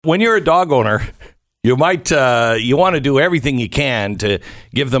When you're a dog owner, you might you want to do everything you can to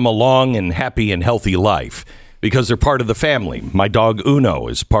give them a long and happy and healthy life because they're part of the family. My dog Uno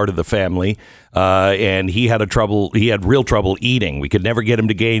is part of the family, and he had real trouble eating. We could never get him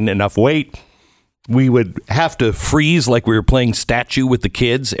to gain enough weight. We would have to freeze like we were playing statue with the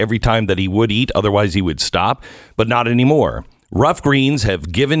kids every time that he would eat. Otherwise, he would stop, but not anymore. Rough Greens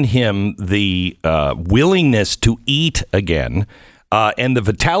have given him the willingness to eat again. And the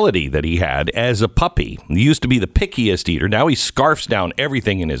vitality that he had as a puppy. He used to be the pickiest eater. Now he scarfs down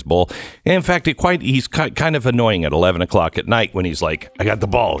everything in his bowl. And in fact, he's kind of annoying at 11 o'clock at night when he's like, I got the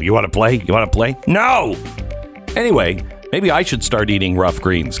ball. You want to play? You want to play? No! Anyway, maybe I should start eating Rough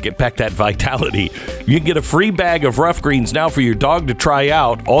Greens. Get back that vitality. You can get a free bag of Rough Greens now for your dog to try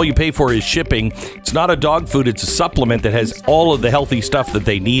out. All you pay for is shipping. It's not a dog food. It's a supplement that has all of the healthy stuff that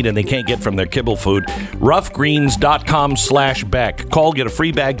they need and they can't get from their kibble food. roughgreens.com/Beck. Call, get a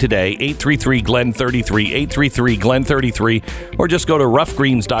free bag today. 833-GLEN-33, 833-GLEN-33, or just go to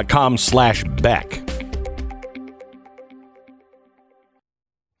roughgreens.com/Beck.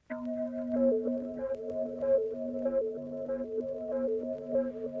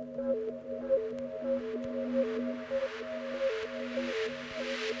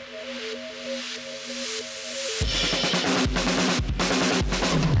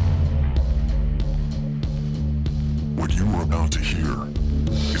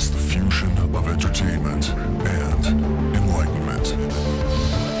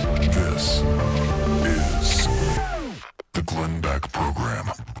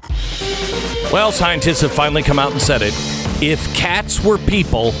 Well, scientists have finally come out and said it. If cats were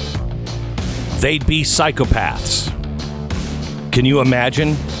people, they'd be psychopaths. Can you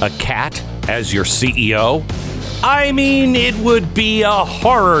imagine a cat as your CEO? I mean, it would be a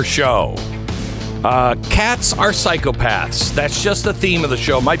horror show. Cats are psychopaths. That's just the theme of the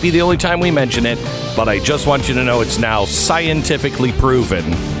show. Might be the only time we mention it, but I just want you to know it's now scientifically proven.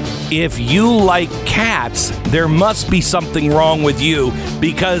 If you like cats, there must be something wrong with you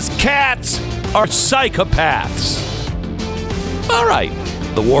because cats are psychopaths. All right.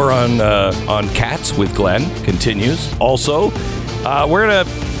 The war on cats with Glenn continues. Also, I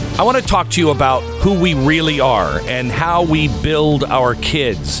want to talk to you about who we really are and how we build our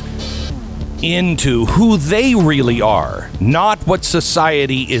kids into who they really are, not what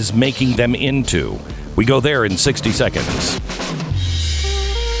society is making them into. We go there in 60 seconds.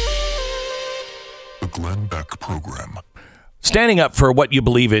 The Glenn Beck Program. Standing up for what you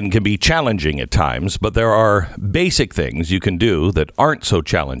believe in can be challenging at times, but there are basic things you can do that aren't so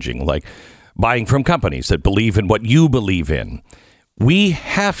challenging, like buying from companies that believe in what you believe in. We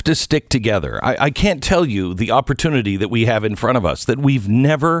have to stick together. I can't tell you the opportunity that we have in front of us that we've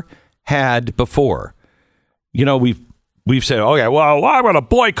never had before. You know, we've said, okay, well, I'm going to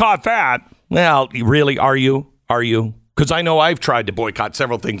boycott that. Well, really, are you? Because I know I've tried to boycott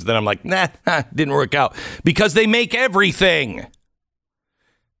several things, then I'm like, nah, didn't work out. Because they make everything.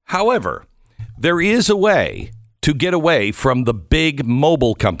 However, there is a way to get away from the big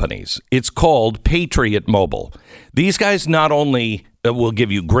mobile companies. It's called Patriot Mobile. These guys not only will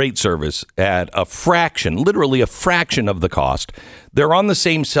give you great service at a fraction, literally a fraction of the cost. They're on the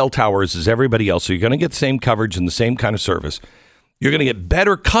same cell towers as everybody else, so you're going to get the same coverage and the same kind of service. You're going to get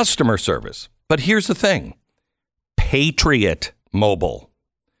better customer service. But here's the thing. Patriot Mobile.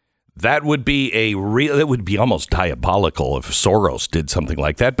 That would be almost diabolical if Soros did something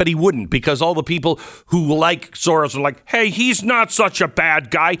like that, but he wouldn't, because all the people who like Soros are like, hey, he's not such a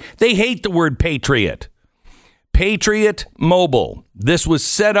bad guy. They hate the word patriot. Patriot Mobile. This was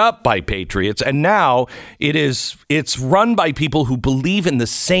set up by patriots, and now it's run by people who believe in the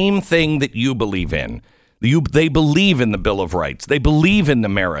same thing that you believe in. They believe in the Bill of Rights. They believe in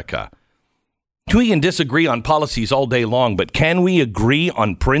America. We can disagree on policies all day long, but can we agree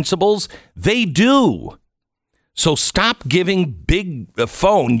on principles? They do. So stop giving Big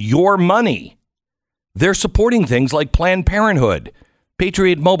Phone your money. They're supporting things like Planned Parenthood.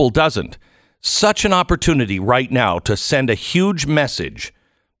 Patriot Mobile doesn't. Such an opportunity right now to send a huge message.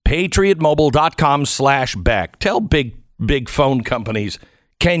 PatriotMobile.com/Beck. Tell big phone companies,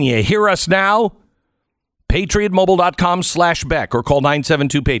 can you hear us now? PatriotMobile.com/Beck or call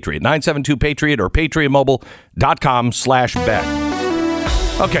 972-PATRIOT, 972-PATRIOT or PatriotMobile.com/Beck.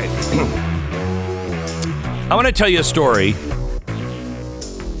 Okay. I want to tell you a story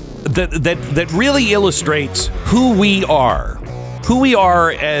that really illustrates who we are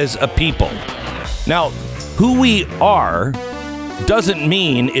as a people. Now, who we are doesn't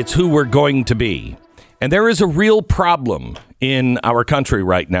mean it's who we're going to be. And there is a real problem in our country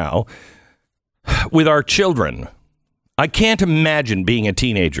right now with our children. I can't imagine being a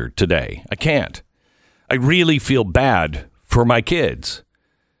teenager today. I can't. I really feel bad for my kids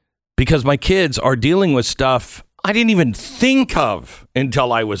because my kids are dealing with stuff I didn't even think of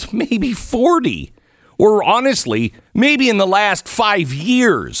until I was maybe 40 or honestly, maybe in the last 5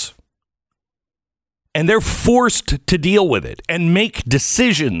 years. And they're forced to deal with it and make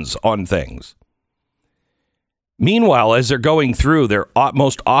decisions on things. Meanwhile, as they're going through their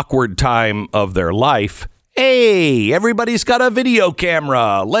most awkward time of their life, hey, everybody's got a video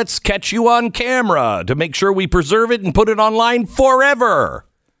camera. Let's catch you on camera to make sure we preserve it and put it online forever.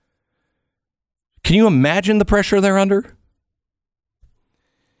 Can you imagine the pressure they're under?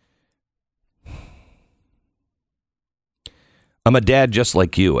 I'm a dad just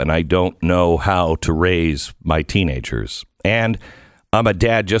like you, and I don't know how to raise my teenagers. And I'm a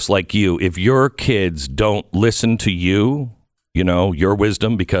dad just like you. If your kids don't listen to you, you know, your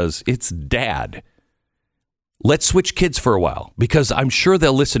wisdom, because it's dad, let's switch kids for a while, because I'm sure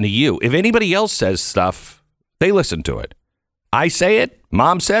they'll listen to you. If anybody else says stuff, they listen to it. I say it,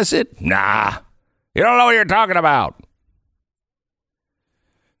 mom says it, nah, you don't know what you're talking about.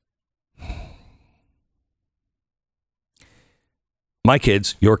 My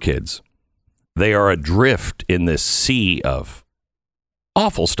kids, your kids, they are adrift in this sea of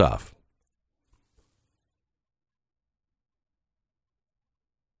awful stuff.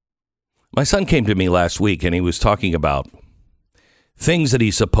 My son came to me last week and he was talking about things that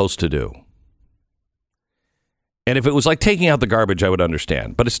he's supposed to do. And if it was like taking out the garbage, I would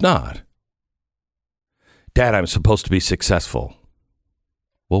understand, but it's not. Dad, I'm supposed to be successful.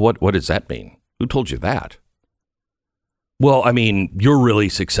 Well, what does that mean? Who told you that? Well, I mean, you're really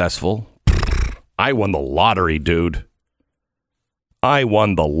successful. I won the lottery, dude. I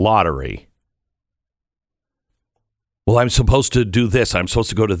won the lottery. Well, I'm supposed to do this. I'm supposed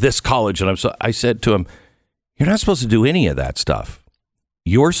to go to this college. And I said to him, you're not supposed to do any of that stuff.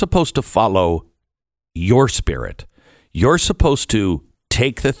 You're supposed to follow your spirit. You're supposed to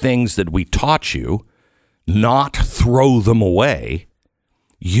take the things that we taught you, not throw them away,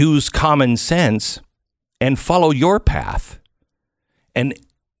 use common sense, and follow your path. And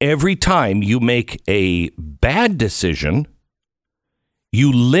every time you make a bad decision,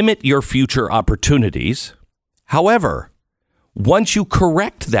 you limit your future opportunities. However, once you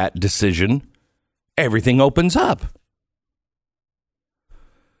correct that decision, everything opens up.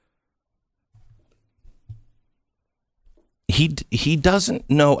 He doesn't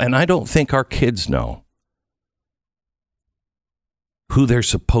know, and I don't think our kids know who they're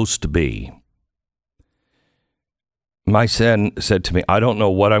supposed to be. My son said to me, I don't know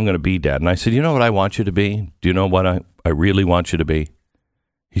what I'm going to be, Dad. And I said, you know what I want you to be? Do you know what I really want you to be?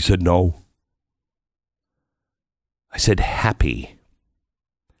 He said, no. I said, happy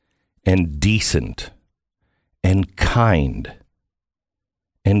and decent and kind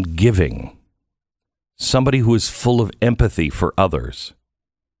and giving. Somebody who is full of empathy for others.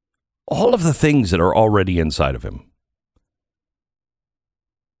 All of the things that are already inside of him.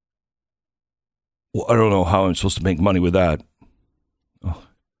 Well, I don't know how I'm supposed to make money with that. Oh.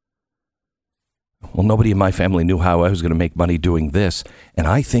 Well, nobody in my family knew how I was going to make money doing this. And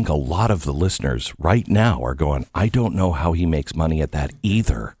I think a lot of the listeners right now are going, I don't know how he makes money at that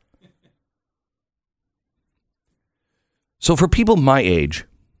either. So for people my age,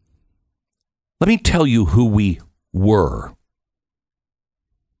 let me tell you who we were.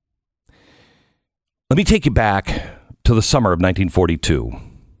 Let me take you back to the summer of 1942.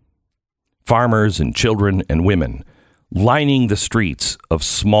 Farmers and children and women lining the streets of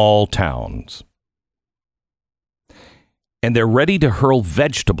small towns. And they're ready to hurl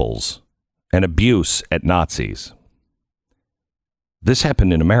vegetables and abuse at Nazis. This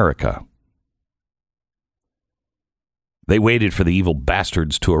happened in America. They waited for the evil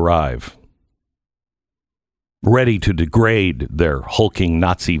bastards to arrive, ready to degrade their hulking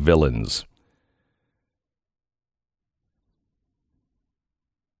Nazi villains.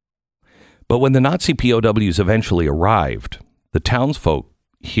 But when the Nazi POWs eventually arrived, the townsfolk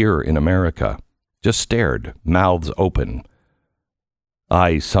here in America just stared, mouths open,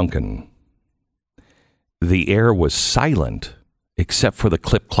 eyes sunken. The air was silent, except for the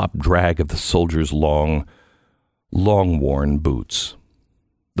clip-clop drag of the soldiers' long-worn boots.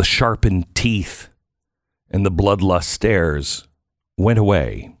 The sharpened teeth and the bloodlust stares went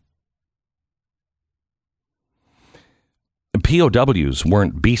away. The POWs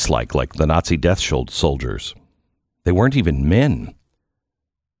weren't beast-like like the Nazi death soldiers. They weren't even men.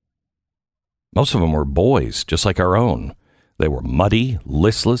 Most of them were boys, just like our own. They were muddy,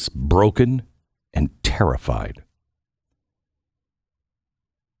 listless, broken, and terrified.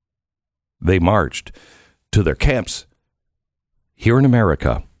 They marched to their camps here in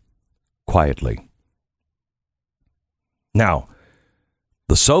America, quietly. Now,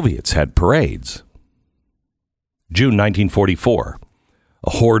 the Soviets had parades. June 1944, a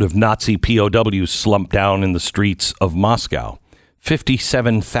horde of Nazi POWs slumped down in the streets of Moscow.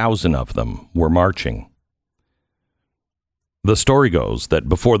 57,000 of them were marching. The story goes that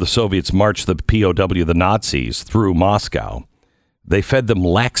before the Soviets marched the the Nazis, through Moscow, they fed them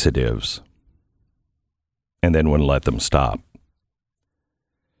laxatives and then wouldn't let them stop.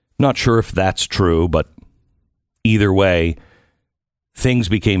 Not sure if that's true, but either way, things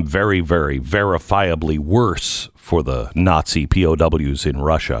became very, very verifiably worse for the Nazi POWs in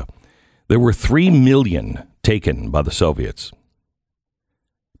Russia. There were 3 million taken by the Soviets.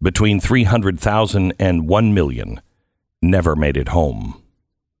 Between 300,000 and 1 million never made it home.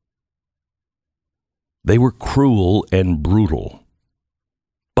 They were cruel and brutal.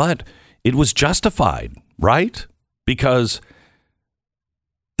 But it was justified, right? Because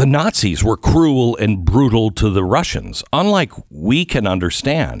the Nazis were cruel and brutal to the Russians, unlike we can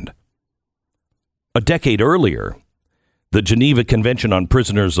understand. A decade earlier, the Geneva Convention on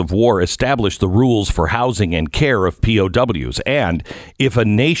Prisoners of War established the rules for housing and care of POWs, and if a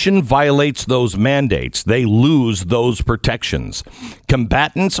nation violates those mandates, they lose those protections.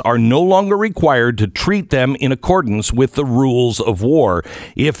 Combatants are no longer required to treat them in accordance with the rules of war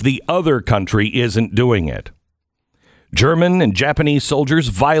if the other country isn't doing it. German and Japanese soldiers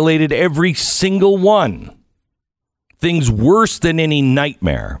violated every single one. Things worse than any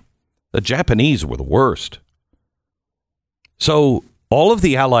nightmare. The Japanese were the worst. So all of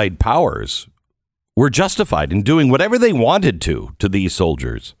the Allied powers were justified in doing whatever they wanted to these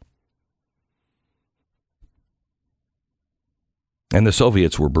soldiers. And the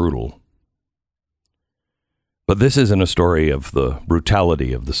Soviets were brutal. But this isn't a story of the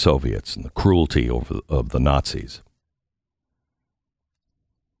brutality of the Soviets and the cruelty of the Nazis.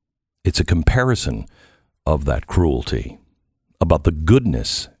 It's a comparison of that cruelty, about the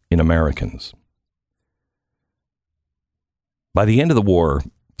goodness in Americans. By the end of the war,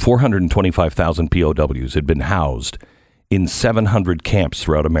 425,000 POWs had been housed in 700 camps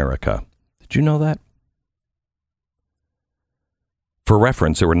throughout America. Did you know that? For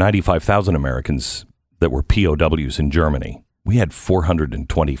reference, there were 95,000 Americans that were POWs in Germany. We had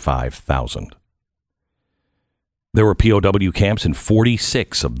 425,000. There were POW camps in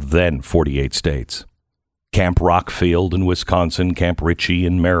 46 of the then 48 states. Camp Rockfield in Wisconsin, Camp Ritchie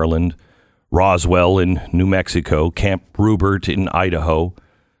in Maryland, Roswell in New Mexico, Camp Rupert in Idaho,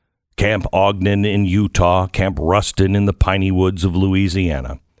 Camp Ogden in Utah, Camp Ruston in the Piney Woods of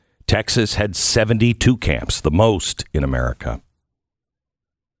Louisiana. Texas had 72 camps, the most in America.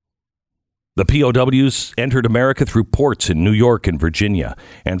 The POWs entered America through ports in New York and Virginia,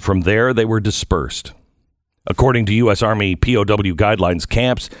 and from there they were dispersed. According to U.S. Army POW guidelines,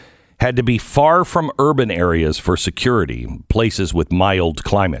 camps had to be far from urban areas for security, places with mild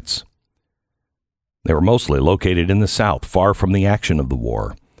climates. They were mostly located in the South, far from the action of the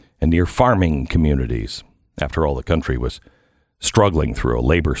war, and near farming communities. After all, the country was struggling through a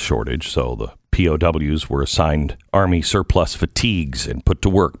labor shortage, so the POWs were assigned Army surplus fatigues and put to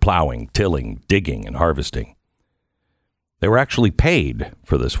work plowing, tilling, digging, and harvesting. They were actually paid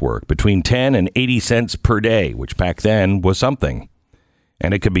for this work, between 10 and 80 cents per day, which back then was something.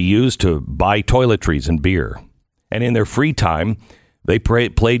 And it could be used to buy toiletries and beer. And in their free time, they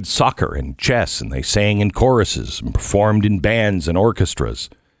played soccer and chess, and they sang in choruses and performed in bands and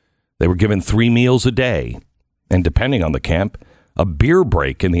orchestras. They were given 3 meals a day, and depending on the camp, a beer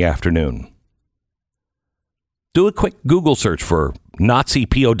break in the afternoon. Do a quick Google search for Nazi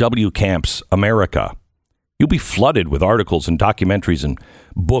POW camps, America. You'll be flooded with articles and documentaries and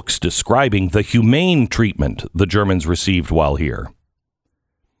books describing the humane treatment the Germans received while here.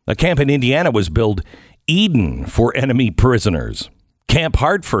 A camp in Indiana was billed Eden for enemy prisoners. Camp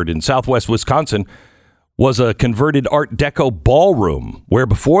Hartford in southwest Wisconsin was a converted Art Deco ballroom where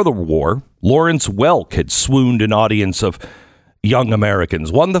before the war, Lawrence Welk had swooned an audience of young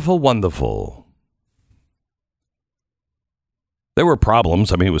Americans. Wonderful, wonderful. There were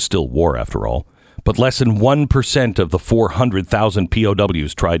problems. I mean, it was still war after all. But less than 1% of the 400,000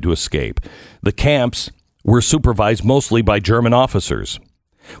 POWs tried to escape. The camps were supervised mostly by German officers.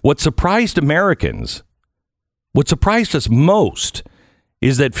 What surprised us most,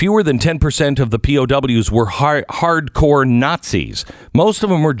 is that fewer than 10% of the POWs were hardcore Nazis. Most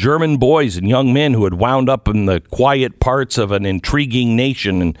of them were German boys and young men who had wound up in the quiet parts of an intriguing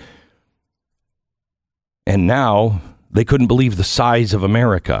nation. And now they couldn't believe the size of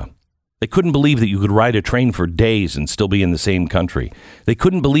America. They couldn't believe that you could ride a train for days and still be in the same country. They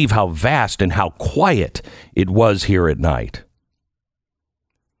couldn't believe how vast and how quiet it was here at night.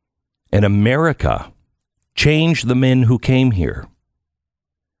 And America changed the men who came here.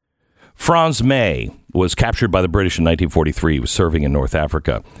 Franz May was captured by the British in 1943. He was serving in North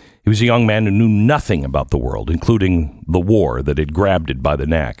Africa. He was a young man who knew nothing about the world, including the war that had grabbed it by the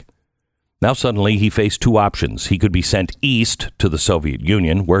neck. Now suddenly he faced two options. He could be sent east to the Soviet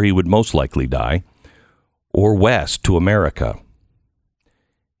Union, where he would most likely die, or west to America.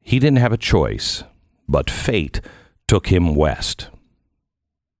 He didn't have a choice, but fate took him west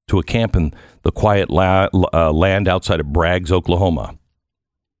to a camp in the quiet land outside of Braggs, Oklahoma.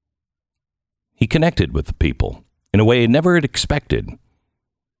 He connected with the people in a way he never had expected.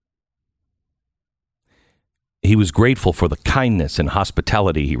 He was grateful for the kindness and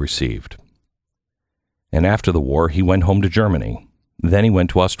hospitality he received. And after the war, he went home to Germany. Then he went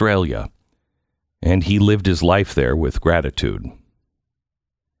to Australia. And he lived his life there with gratitude.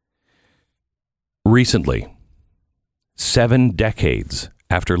 Recently, 7 decades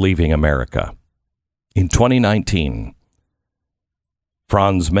after leaving America, in 2019,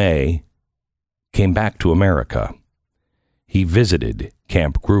 Franz May came back to America. He visited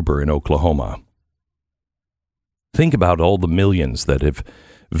Camp Gruber in Oklahoma. Think about all the millions that have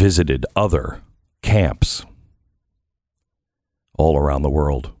visited other camps all around the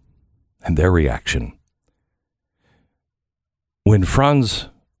world and their reaction. When Franz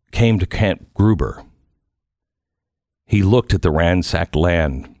came to Camp Gruber, he looked at the ransacked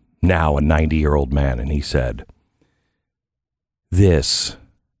land, now a 90-year-old man, and he said, "This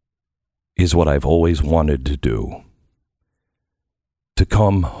is what I've always wanted to do, to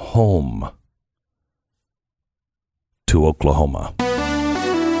come home to Oklahoma."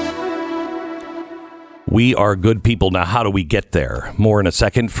 We are good people. Now, how do we get there? More in a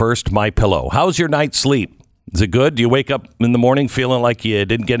second. First, MyPillow. How's your night's sleep? Is it good? Do you wake up in the morning feeling like you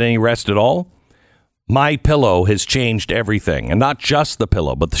didn't get any rest at all? MyPillow has changed everything, and not just the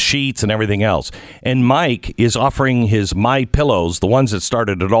pillow, but the sheets and everything else. And Mike is offering his MyPillows, the ones that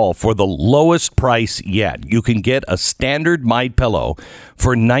started it all, for the lowest price yet. You can get a standard MyPillow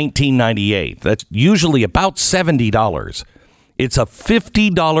for $19.98. That's usually about $70. It's a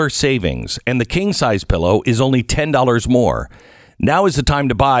 $50 savings, and the king-size pillow is only $10 more. Now is the time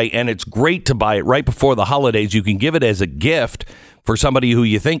to buy, and it's great to buy it right before the holidays. You can give it as a gift for somebody who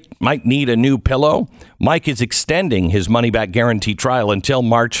you think might need a new pillow. Mike is extending his money-back guarantee trial until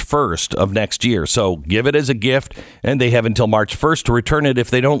March 1st of next year. So give it as a gift, and they have until March 1st to return it if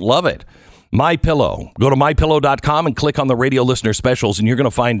they don't love it. MyPillow. Go to MyPillow.com and click on the radio listener specials, and you're going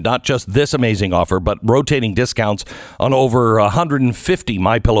to find not just this amazing offer, but rotating discounts on over 150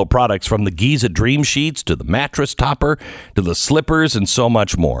 MyPillow products, from the Giza Dream Sheets to the mattress topper to the slippers and so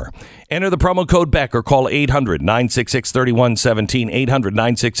much more. Enter the promo code BECK or call 800-966-3117,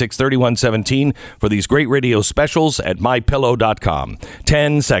 800-966-3117 for these great radio specials at MyPillow.com.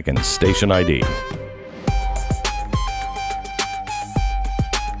 10 seconds, station ID.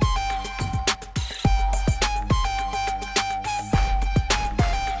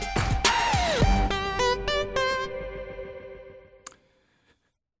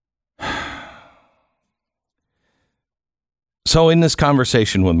 So in this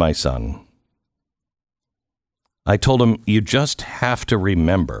conversation with my son, I told him, you just have to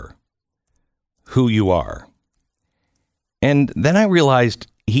remember who you are. And then I realized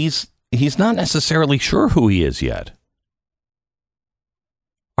he's not necessarily sure who he is yet.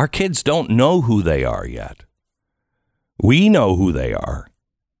 Our kids don't know who they are yet. We know who they are,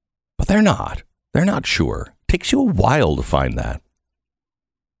 but they're not. They're not sure. It takes you a while to find that.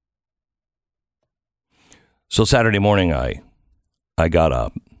 So Saturday morning, I got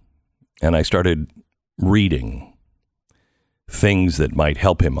up and I started reading things that might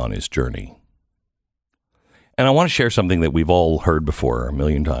help him on his journey. And I want to share something that we've all heard before a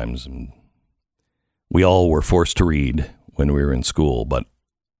million times. And we all were forced to read when we were in school, but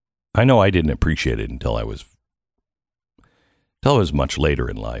I know I didn't appreciate it until I was much later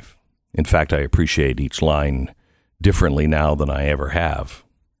in life. In fact, I appreciate each line differently now than I ever have.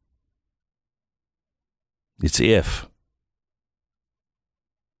 It's if.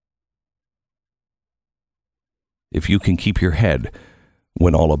 If you can keep your head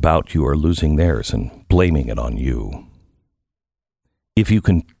when all about you are losing theirs and blaming it on you. If you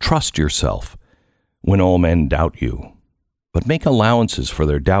can trust yourself when all men doubt you, but make allowances for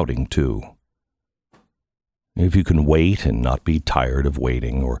their doubting too. If you can wait and not be tired of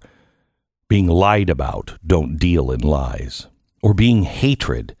waiting, or being lied about, don't deal in lies, or being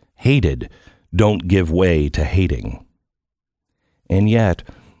hated, don't give way to hating. And yet,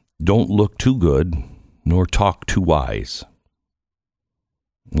 don't look too good, nor talk too wise.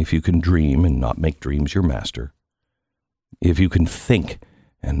 If you can dream and not make dreams your master. If you can think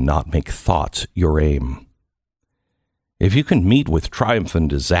and not make thoughts your aim. If you can meet with triumph and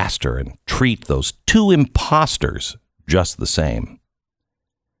disaster and treat those two imposters just the same.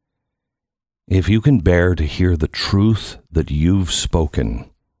 If you can bear to hear the truth that you've spoken,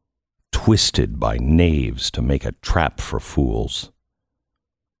 twisted by knaves to make a trap for fools,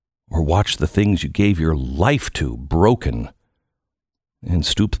 or watch the things you gave your life to broken, and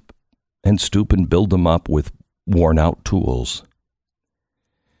stoop and build them up with worn-out tools.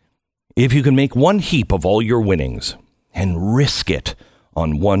 If you can make one heap of all your winnings and risk it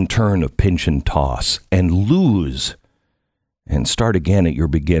on one turn of pinch and toss and lose and start again at your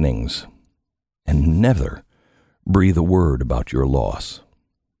beginnings and never breathe a word about your loss.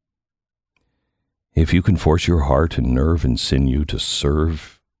 If you can force your heart and nerve and sinew to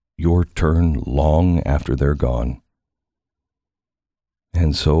serve your turn long after they're gone,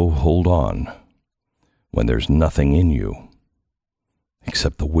 and so hold on when there's nothing in you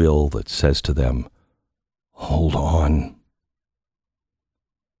except the will that says to them, hold on.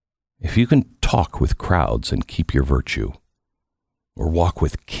 If you can talk with crowds and keep your virtue, or walk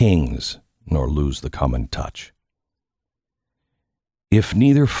with kings nor lose the common touch. If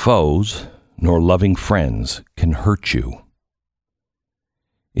neither foes nor loving friends can hurt you,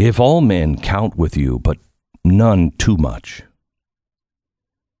 if all men count with you but none too much,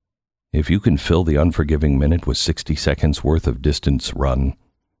 if you can fill the unforgiving minute with 60 seconds worth of distance run,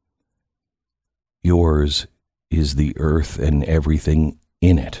 yours is the earth and everything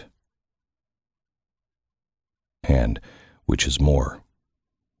in it. And, which is more,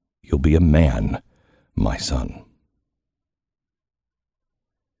 you'll be a man, my son.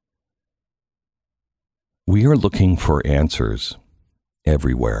 We are looking for answers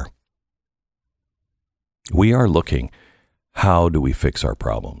everywhere. We are looking, how do we fix our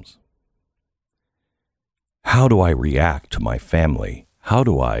problems? How do I react to my family? How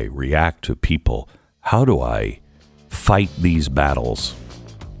do I react to people? How do I fight these battles?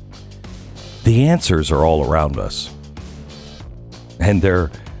 The answers are all around us. And they're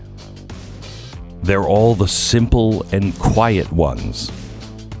all the simple and quiet ones.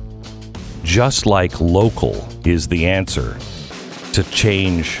 Just like local is the answer to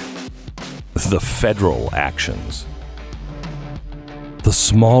change the federal actions. The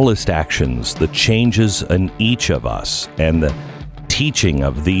smallest actions, the changes in each of us, and the teaching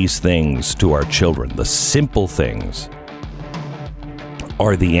of these things to our children, the simple things,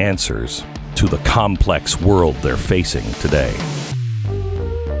 are the answers to the complex world they're facing today.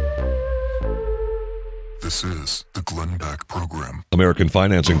 This is the Glenn Beck Program. American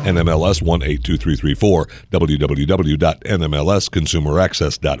Financing, NMLS 182334,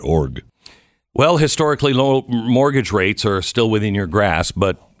 www.nmlsconsumeraccess.org. Well, historically low mortgage rates are still within your grasp,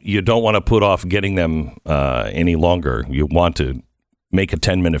 but you don't want to put off getting them any longer. You want to make a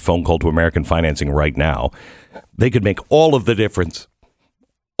 10-minute phone call to American Financing right now. They could make all of the difference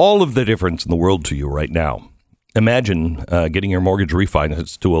in the world to you right now. Imagine getting your mortgage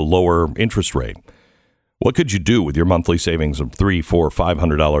refinanced to a lower interest rate. What could you do with your monthly savings of $300, $400,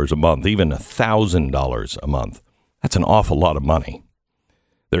 $500 a month, even $1,000 a month? That's an awful lot of money.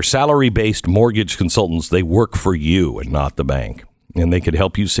 They're salary-based mortgage consultants. They work for you and not the bank. And they could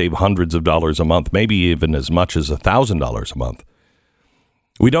help you save hundreds of dollars a month, maybe even as much as $1,000 a month.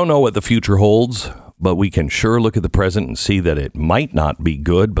 We don't know what the future holds, but we can sure look at the present and see that it might not be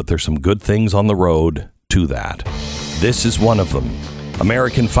good, but there's some good things on the road to that. This is one of them.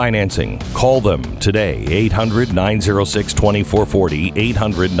 American Financing. Call them today, 800-906-2440,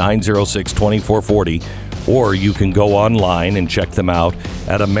 800-906-2440, or you can go online and check them out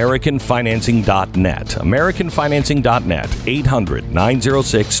at americanfinancing.net. americanfinancing.net,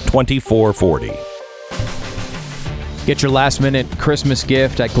 800-906-2440. Get your last-minute Christmas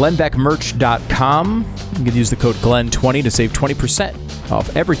gift at glennbeckmerch.com. You can use the code GLENN20 to save 20%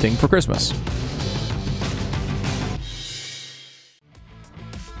 off everything for Christmas.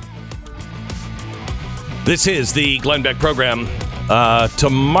 This is the Glenn Beck Program.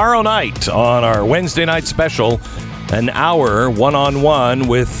 Tomorrow night on our Wednesday night special, an hour one-on-one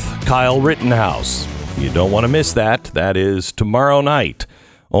with Kyle Rittenhouse. You don't want to miss that. That is tomorrow night,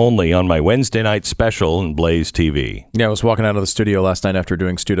 only on my Wednesday night special in Blaze TV. Yeah, I was walking out of the studio last night after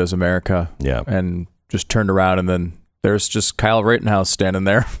doing Stu Does America. Yeah. And just turned around, and then there's just Kyle Rittenhouse standing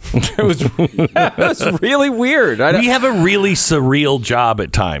there. It was really weird. We have a really surreal job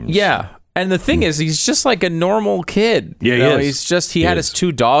at times. Yeah. And the thing is, he's just like a normal kid. Yeah, he is. He had his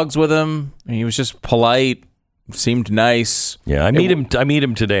two dogs with him, and he was just polite, seemed nice. Yeah, I meet him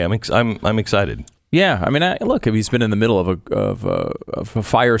today. I'm excited. Yeah, I mean, look, he's been in the middle of a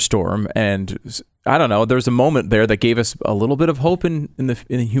firestorm, and I don't know. There's a moment there that gave us a little bit of hope in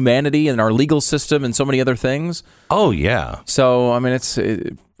humanity and our legal system and so many other things. Oh, yeah. So, I mean,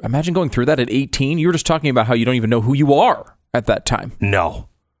 imagine going through that at 18. You were just talking about how you don't even know who you are at that time. No.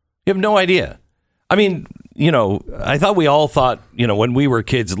 You have no idea. I mean, I thought we all thought, when we were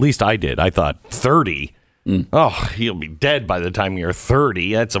kids, at least I did, I thought 30. Oh, you'll be dead by the time you're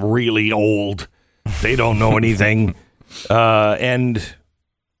 30. That's really old. They don't know anything. And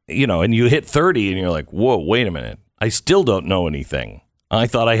you hit 30 and you're like, whoa, wait a minute. I still don't know anything. I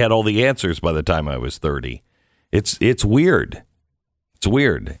thought I had all the answers by the time I was 30. It's weird. It's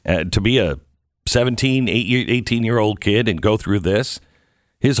weird to be a 17, 18-year-old kid and go through this.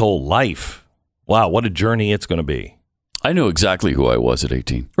 His whole life. Wow, what a journey it's going to be. I knew exactly who I was at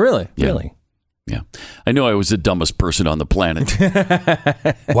 18. Really? Yeah. Really? Yeah. I knew I was the dumbest person on the planet.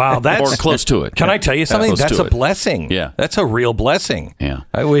 Wow, that's... Or close to it. Can I tell you something? That's a blessing. Yeah. That's a real blessing. Yeah.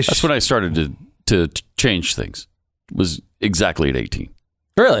 I wish... That's when I started to change things. It was exactly at 18.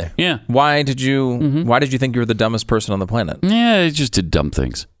 Really? Yeah. Why did you think you were the dumbest person on the planet? Yeah, I just did dumb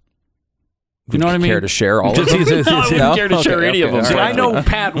things. You know what I mean? Care to share all of them? I wouldn't care to share any of them. See, I know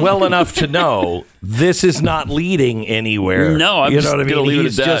Pat well enough to know this is not leading anywhere. No, I'm just going to leave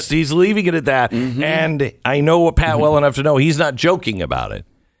it at that. He's leaving it at that. Mm-hmm. And I know Pat well enough to know he's not joking about it.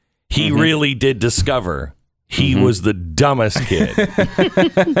 He really did discover he was the dumbest kid.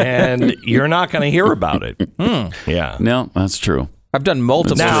 And you're not going to hear about it. Yeah. No, that's true. I've done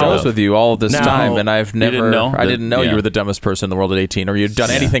multiple shows with you all this time, and I've never... I didn't know you were the dumbest person in the world at 18, or you'd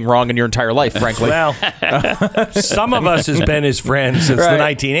done anything wrong in your entire life, frankly. Well, some of us has been his friends since the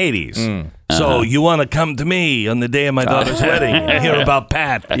 1980s. So you want to come to me on the day of my daughter's wedding and hear about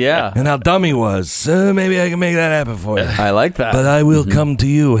Pat and how dumb he was. Maybe I can make that happen for you. I like that. But I will come to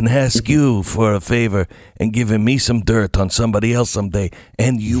you and ask you for a favor and giving me some dirt on somebody else someday,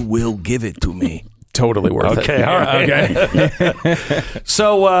 and you will give it to me. Totally worth it. Okay, all right. Okay.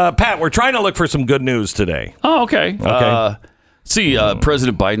 So, Pat, we're trying to look for some good news today. Oh, okay.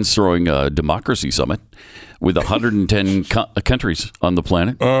 President Biden's throwing a democracy summit with 110 countries on the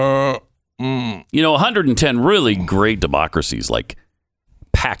planet. 110 really great democracies like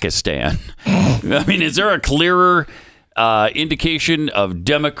Pakistan. I mean, is there a clearer indication of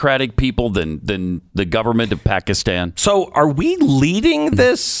democratic people than the government of Pakistan? So are we leading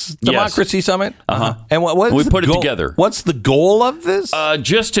this democracy summit? And what we put it together. What's the goal of this?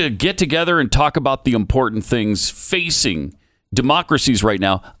 Just to get together and talk about the important things facing democracies right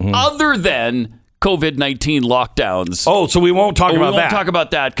now, other than COVID-19 lockdowns. Oh, so we won't talk about that. We won't talk about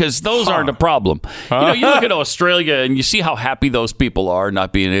that because those aren't a problem. You look at Australia and you see how happy those people are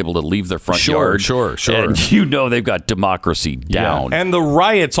not being able to leave their front yard. Sure. And they've got democracy down. Yeah. And the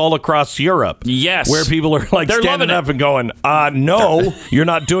riots all across Europe. Yes. Where people are they're standing up and going, no, you're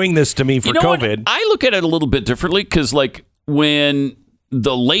not doing this to me for COVID. What? I look at it a little bit differently because when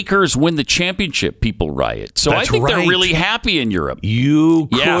the Lakers win the championship, people riot. So I think they're really happy in Europe. You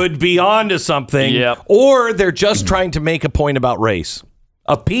could be onto something. Yep. Or they're just trying to make a point about race.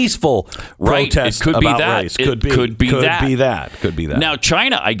 A peaceful protest about race. Could be that. Now,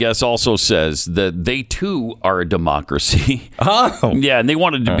 China, I guess, also says that they, too, are a democracy. Oh. Yeah, and they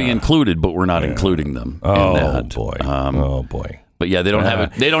wanted to be included, but we're not including them in that. Oh, boy. But yeah, they don't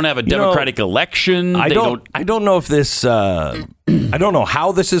have a democratic election. I don't know if this. I don't know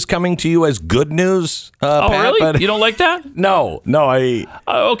how this is coming to you as good news. Pat, really? But you don't like that? No.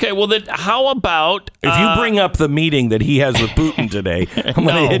 Okay. Well, then, how about if you bring up the meeting that he has with Putin today? I'm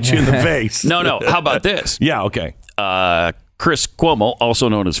going to hit you in the face. No. How about this? Yeah. Okay. Chris Cuomo, also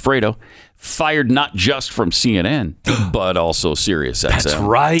known as Fredo, fired not just from CNN, but also Sirius XM. That's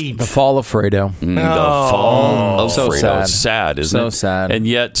right. The fall of Fredo. The fall of so Fredo. Sad. Sad, isn't it? So sad. And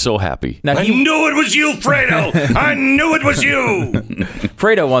yet so happy. Now, I knew it was you, Fredo. I knew it was you.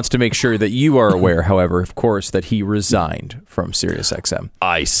 Fredo wants to make sure that you are aware, however, of course, that he resigned from Sirius XM.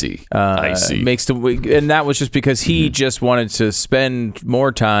 I see. And that was just because he just wanted to spend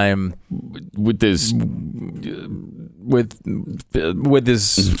more time with this...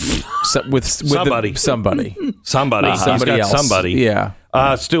 somebody. Somebody else. Somebody. Yeah.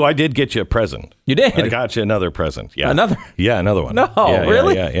 Stu, I did get you a present. You did? I got you another present. Yeah. Another? Yeah, another one. No,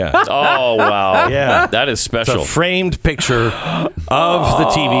 really? Yeah. Oh, wow. Yeah. That is special. It's a framed picture of the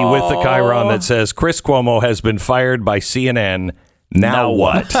TV with the chyron that says, Chris Cuomo has been fired by CNN. Now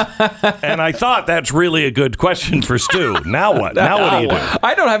what? And I thought that's really a good question for Stu. Now what? Now what do you do?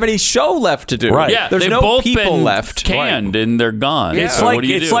 I don't have any show left to do. Right. Yeah, there's no both people been left. Canned and they're gone. It's so what do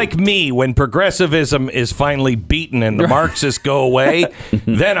you it's do? like me when progressivism is finally beaten and the Marxists go away.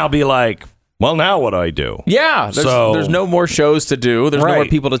 Then I'll be like, Well, now what do I do? Yeah, there's no more shows to do. There's no more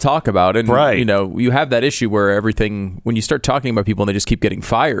people to talk about. And, you know, you have that issue where everything, when you start talking about people and they just keep getting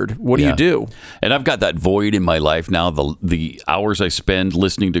fired, what do you do? And I've got that void in my life now, the hours I spend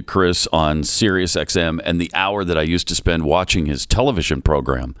listening to Chris on Sirius XM and the hour that I used to spend watching his television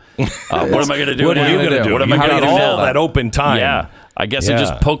program. What am I going to do What now? are you going to do? What am I going to do now? That open time. Yeah. I guess I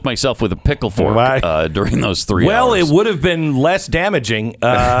just poked myself with a pickle fork during those 3 hours. Well, it would have been less damaging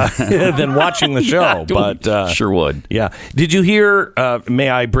than watching the show. But sure would. Yeah. Did you hear, may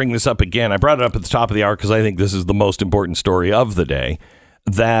I bring this up again? I brought it up at the top of the hour because I think this is the most important story of the day,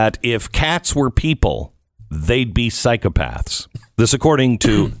 that if cats were people, they'd be psychopaths. This according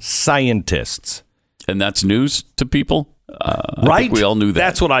to scientists. And that's news to people? Right? I think we all knew that.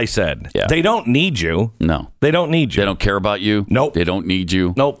 That's what I said. Yeah. They don't need you. No. They don't need you. They don't care about you. Nope. They don't need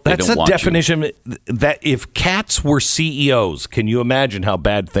you. Nope. That's the a definition that if cats were CEOs, can you imagine how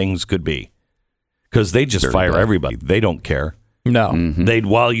bad things could be? Because they just fire everybody. They don't care. No. Mm-hmm. They'd,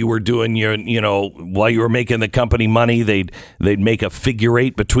 while you were doing while you were making the company money, they'd make a figure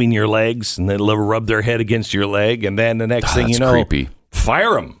 8 between your legs and they'd rub their head against your leg. And then the next thing you know, creepy.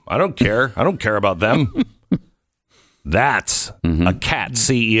 Fire them. I don't care. I don't care about them. That's a cat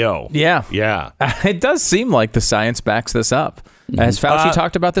CEO. Yeah. Yeah. It does seem like the science backs this up. Has Fauci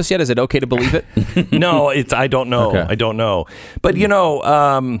talked about this yet? Is it okay to believe it? No, I don't know. Okay. I don't know. But,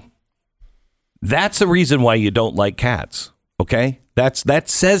 that's the reason why you don't like cats. Okay? That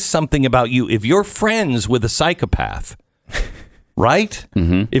says something about you. If you're friends with a psychopath, right?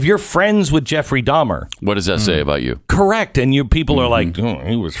 Mm-hmm. If you're friends with Jeffrey Dahmer. What does that say about you? Correct. And you people are like,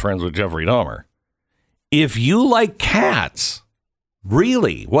 he was friends with Jeffrey Dahmer. If you like cats,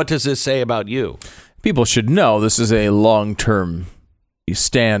 really, what does this say about you? People should know this is a long-term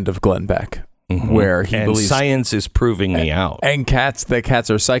stand of Glenn Beck, where he believes science is proving me out. And the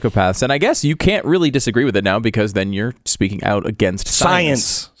cats are psychopaths. And I guess you can't really disagree with it now because then you're speaking out against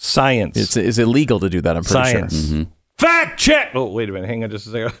science. Science. It's illegal to do that, I'm pretty sure. Mm-hmm. Fact check. Oh, wait a minute. Hang on just a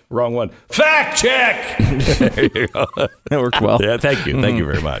second. Wrong one. Fact check. There you go. That worked well. Yeah, thank you. Thank you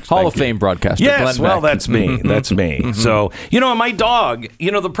very much. Hall of Fame broadcaster. Yes, Glenn well, Beck. that's me. That's me. So, my dog,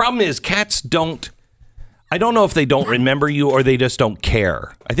 the problem is cats don't, I don't know if they don't remember you or they just don't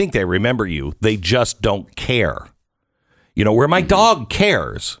care. I think they remember you. They just don't care. Where my dog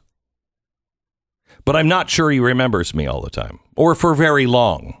cares, but I'm not sure he remembers me all the time or for very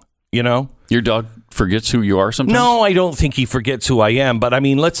long, Your dog forgets who you are sometimes? No, I don't think he forgets who I am. But I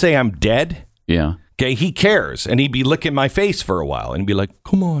mean, let's say I'm dead. Yeah. Okay, he cares. And he'd be licking my face for a while and be like,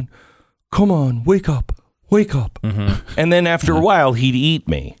 come on, wake up. Mm-hmm. And then after a while, he'd eat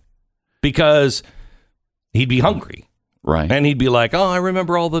me because he'd be hungry. Right. And he'd be like, oh, I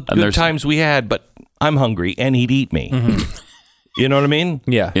remember all the good times we had, but I'm hungry. And he'd eat me. Mm-hmm. You know what I mean?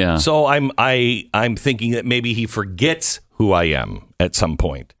 Yeah. Yeah. So I'm thinking that maybe he forgets who I am at some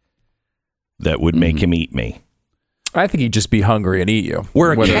point. That would make him eat me. I think he'd just be hungry and eat you.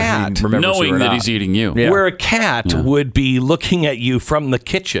 Where a cat, knowing that he's eating you. Yeah. Where a cat would be looking at you from the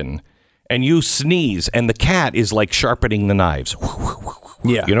kitchen and you sneeze and the cat is like sharpening the knives.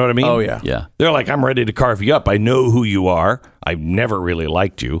 Yeah. You know what I mean? Oh, yeah. Yeah. They're like, I'm ready to carve you up. I know who you are. I've never really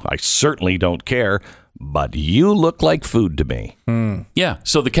liked you. I certainly don't care. But you look like food to me. Mm. Yeah.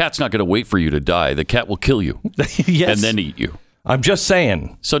 So the cat's not going to wait for you to die. The cat will kill you. Yes. And then eat you. I'm just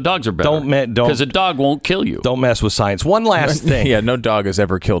saying. So dogs are better. Don't because a dog won't kill you. Don't mess with science. One last thing. Yeah, no dog has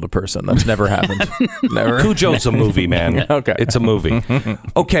ever killed a person. That's never happened. Never. Cujo's a movie, man. Okay, it's a movie.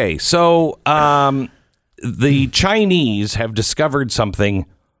 Okay, so the Chinese have discovered something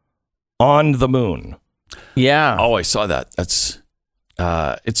on the moon. Yeah. Oh, I saw that. That's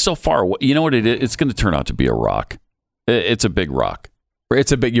it's so far away. You know what it is? It's going to turn out to be a rock. It's a big rock.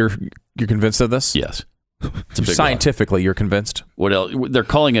 It's a big. You're convinced of this? Yes. It's a big Scientifically, rock. You're convinced? What else? They're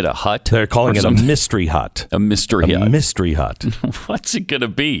calling it a hut. They're calling it a mystery hut. A mystery hut. A mystery hut. What's it going to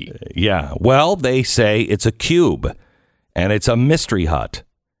be? Yeah. Well, they say it's a cube, and it's a mystery hut,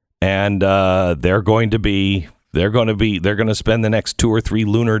 and they're going to spend the next 2 or 3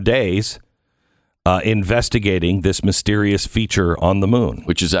 lunar days investigating this mysterious feature on the moon,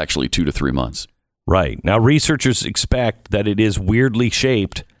 which is actually 2 to 3 months. Right. Now, researchers expect that it is weirdly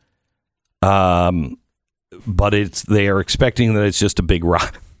shaped. But they are expecting that it's just a big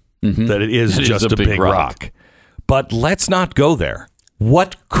rock, that it is just a big rock. But let's not go there.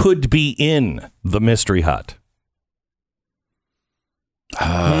 What could be in the mystery hut?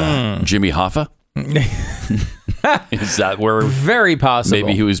 Jimmy Hoffa? Is that where? Very possible.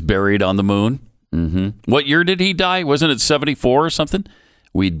 Maybe he was buried on the moon. Mm-hmm. What year did he die? Wasn't it 74 or something?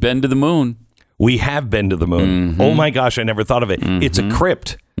 We'd been to the moon. We have been to the moon. Mm-hmm. Oh my gosh, I never thought of it. Mm-hmm. It's a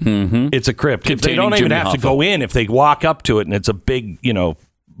crypt. It's a crypt. If they don't even Jimmy have Hoffa. to go in. If they walk up to it and it's a big,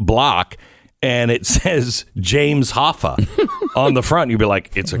 block, and it says James Hoffa on the front, you'd be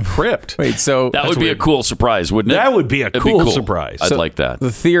like, it's a crypt. Wait, so That would be a cool surprise, wouldn't it? That would be a It'd cool surprise. I'd like that.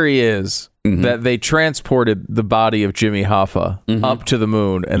 The theory is that they transported the body of Jimmy Hoffa up to the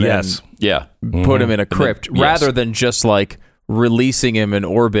moon and Yeah. then put him in a crypt rather than just like releasing him in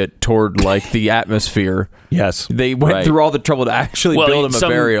orbit toward like the atmosphere. Yes. They went through all the trouble to actually build him a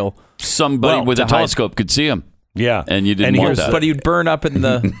burial. Somebody with a telescope could see him. Yeah. And you didn't want that. But he'd burn up in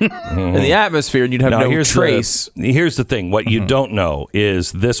the in the atmosphere and you'd have no trace. Here's the thing. What you don't know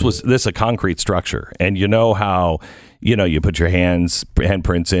is this a concrete structure. And you know how, you put your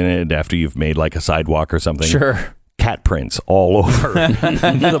handprints in it after you've made like a sidewalk or something. Sure. Cat prints all over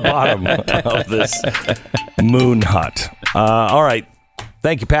the bottom of this moon hut. All right.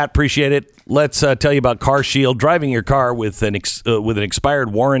 Thank you, Pat. Appreciate it. Let's tell you about Car Shield. Driving your car with an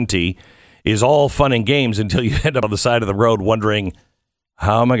expired warranty is all fun and games until you end up on the side of the road wondering,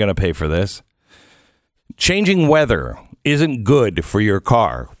 how am I going to pay for this? Changing weather isn't good for your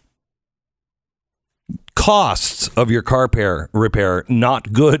car. Costs of your car repair,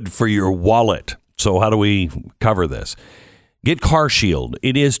 not good for your wallet. So how do we cover this? Get Car Shield.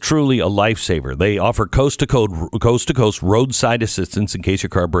 It is truly a lifesaver. They offer coast-to-coast roadside assistance in case your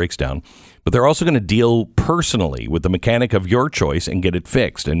car breaks down. But they're also going to deal personally with the mechanic of your choice and get it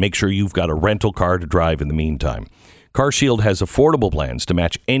fixed and make sure you've got a rental car to drive in the meantime. Car Shield has affordable plans to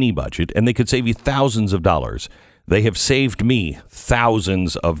match any budget, and they could save you thousands of dollars. They have saved me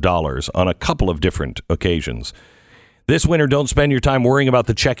thousands of dollars on a couple of different occasions. This winter, don't spend your time worrying about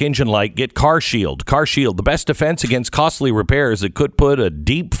the check engine light. Get Car Shield. Car Shield, the best defense against costly repairs that could put a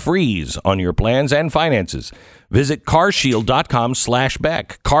deep freeze on your plans and finances. Visit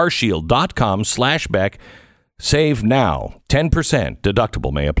carshield.com/Beck. carshield.com/Beck. Save now. 10%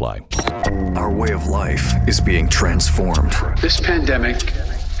 deductible may apply. Our way of life is being transformed. This pandemic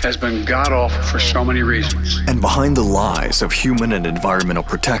has been god-awful for so many reasons. And behind the lies of human and environmental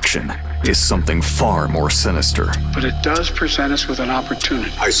protection is something far more sinister. But it does present us with an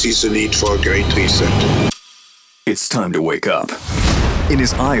opportunity. I see the need for a great reset. It's time to wake up. In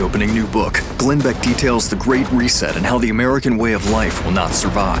his eye-opening new book, Glenn Beck details the Great Reset and how the American way of life will not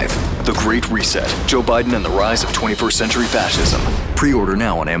survive. The Great Reset, Joe Biden and the Rise of 21st Century Fascism. Pre-order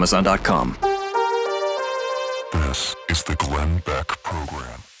now on Amazon.com. This is the Glenn Beck Program.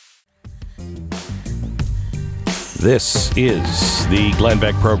 This is the Glenn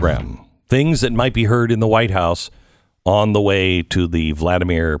Beck Program. Things that might be heard in the White House on the way to the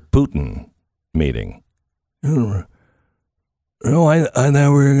Vladimir Putin meeting. I thought we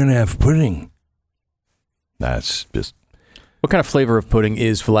were going to have pudding. That's just... What kind of flavor of pudding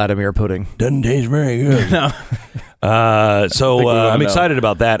is Vladimir pudding? Doesn't taste very good. No. I'm excited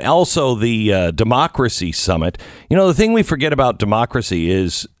about that. Also, the Democracy Summit. The thing we forget about democracy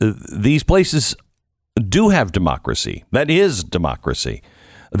is these places do have democracy. That is democracy.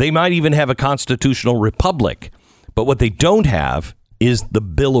 They might even have a constitutional republic. But what they don't have is the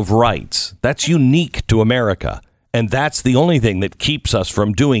Bill of Rights. That's unique to America. And that's the only thing that keeps us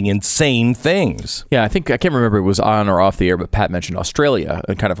from doing insane things. Yeah, I can't remember if it was on or off the air, but Pat mentioned Australia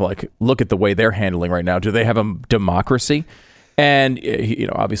and kind of like look at the way they're handling right now. Do they have a democracy? And,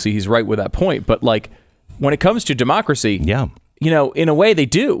 obviously he's right with that point. But like when it comes to democracy, yeah, in a way they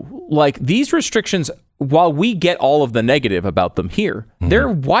do. Like these restrictions, while we get all of the negative about them here, they're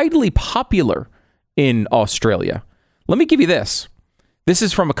widely popular in Australia. Let me give you this. This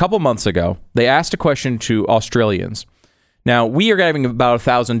is from a couple months ago. They asked a question to Australians. Now, we are having about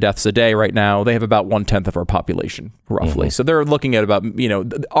 1,000 deaths a day right now. They have about 1/10 of our population, roughly. So they're looking at about,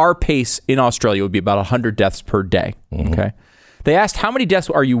 our pace in Australia would be about 100 deaths per day. Okay. They asked, how many deaths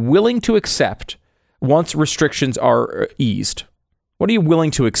are you willing to accept once restrictions are eased? What are you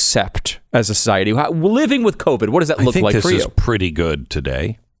willing to accept as a society? Living with COVID, what does that look like for you? I think this is pretty good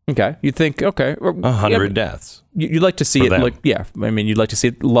today. Okay. You think, okay. 100 deaths. You'd like to see it, you'd like to see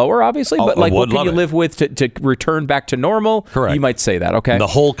it lower, obviously, but what can you live with to return back to normal? Correct. You might say that, okay? The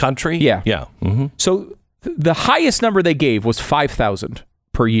whole country? Yeah. Yeah. Mm-hmm. So the highest number they gave was 5,000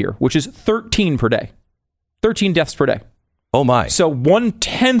 per year, which is 13 per day. 13 deaths per day. Oh, my. So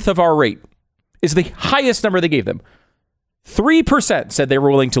 1/10 of our rate is the highest number they gave them. 3% said they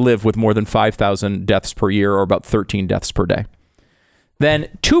were willing to live with more than 5,000 deaths per year, or about 13 deaths per day. Then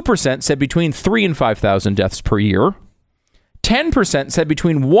 2% said between 3,000 and 5,000 deaths per year. 10% said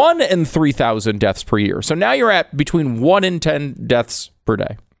between 1,000 and 3,000 deaths per year. So now you're at between 1 and 10 deaths per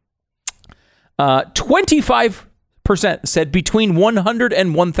day. 25% said between 100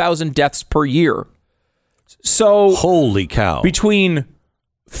 and 1,000 deaths per year. So holy cow. Between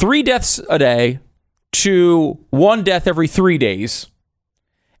 3 deaths a day to 1 death every 3 days.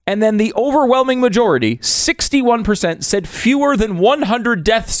 And then the overwhelming majority, 61%, said fewer than 100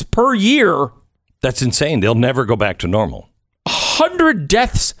 deaths per year. That's insane. They'll never go back to normal. 100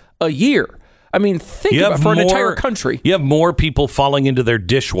 deaths a year. I mean, think about it, for an entire country. You have more people falling into their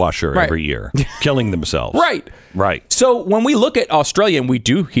dishwasher every year, killing themselves. Right. So when we look at Australia, and we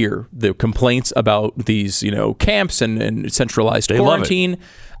do hear the complaints about these, camps and centralized quarantine.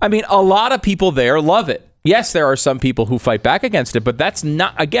 I mean, a lot of people there love it. Yes, there are some people who fight back against it, but that's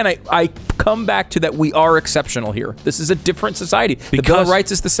not, again, I come back to that we are exceptional here. This is a different society. The Bill of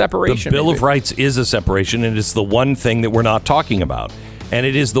Rights is the separation. The Bill of Rights is a separation, and it's the one thing that we're not talking about. And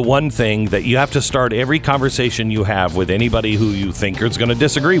it is the one thing that you have to start every conversation you have with anybody who you think is going to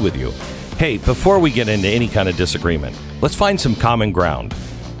disagree with you. Hey, before we get into any kind of disagreement, let's find some common ground.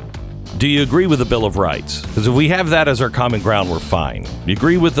 Do you agree with the Bill of Rights? Because if we have that as our common ground, we're fine. You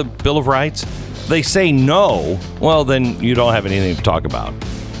agree with the Bill of Rights? If they say no, well, then you don't have anything to talk about.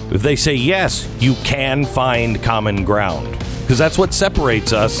 If they say yes, you can find common ground. Because that's what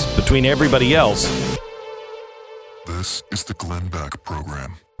separates us between everybody else. This is the Glenn Beck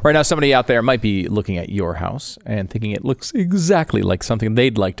Program. Right now, somebody out there might be looking at your house and thinking it looks exactly like something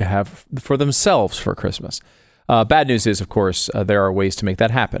they'd like to have for themselves for Christmas. Bad news is, of course, there are ways to make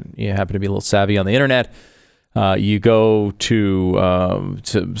that happen. You happen to be a little savvy on the internet. You go to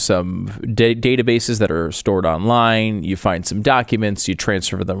some databases that are stored online. You find some documents. You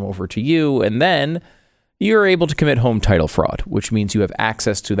transfer them over to you. And then you're able to commit home title fraud, which means you have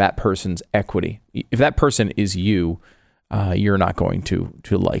access to that person's equity. If that person is you, you're not going to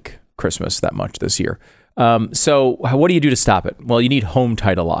like Christmas that much this year. So what do you do to stop it? Well, you need Home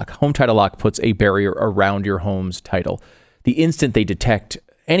Title Lock. Home Title Lock puts a barrier around your home's title. The instant they detect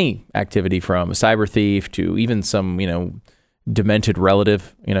any activity from a cyber thief to even some, demented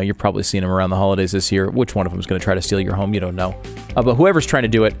relative, you're probably seeing them around the holidays this year. Which one of them is going to try to steal your home? You don't know. But whoever's trying to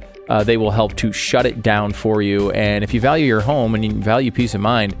do it, they will help to shut it down for you. And if you value your home and you value peace of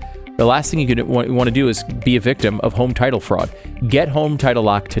mind, the last thing you want to do is be a victim of home title fraud. Get Home Title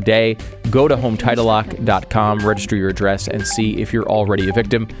Lock today. Go to HomeTitleLock.com, register your address, and see if you're already a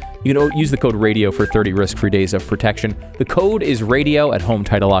victim. You can use the code RADIO for 30 risk-free days of protection. The code is RADIO at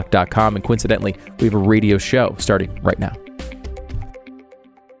HomeTitleLock.com, and coincidentally, we have a radio show starting right now.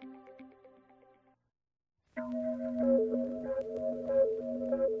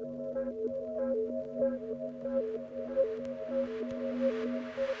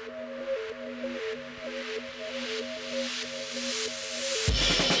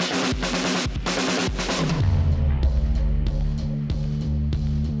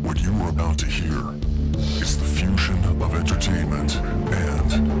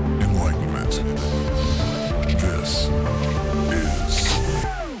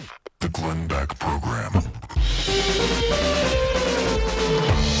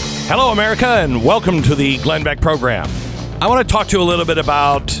 Hello, America, and welcome to the Glenn Beck Program. I want to talk to you a little bit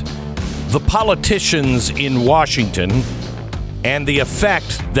about the politicians in Washington and the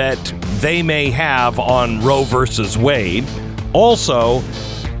effect that they may have on Roe versus Wade. Also,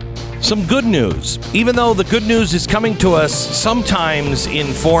 some good news, even though the good news is coming to us sometimes in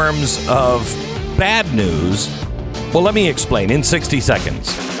forms of bad news. Well, let me explain in 60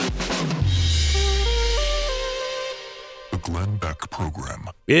 seconds. Glenn Beck Program.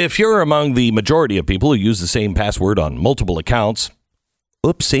 If you're among the majority of people who use the same password on multiple accounts,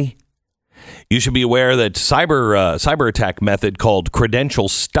 oopsie, you should be aware that cyber attack method called credential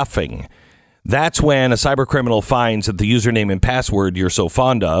stuffing. That's when a cyber criminal finds that the username and password you're so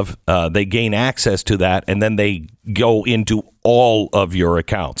fond of, they gain access to that, and then they go into all of your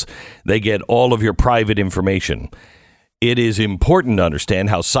accounts. They get all of your private information. It is important to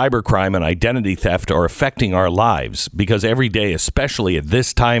understand how cybercrime and identity theft are affecting our lives, because every day, especially at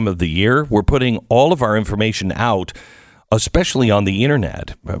this time of the year, we're putting all of our information out, especially on the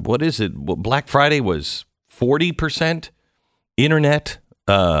internet. What is it? Black Friday was 40% internet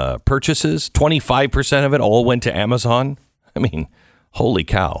purchases. 25% of it all went to Amazon. I mean, holy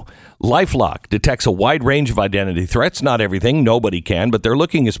cow. LifeLock detects a wide range of identity threats. Not everything, nobody can, but they're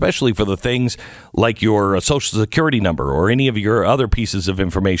looking especially for the things like your social security number or any of your other pieces of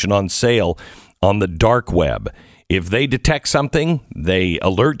information on sale on the dark web. If they detect something, they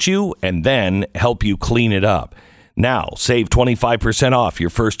alert you and then help you clean it up. Now, save 25% off your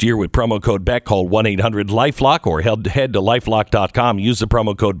first year with promo code Beck. Call 1-800-LifeLock or head to lifelock.com. Use the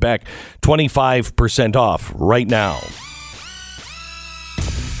promo code Beck. 25% off right now.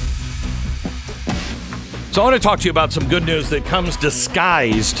 So I want to talk to you about some good news that comes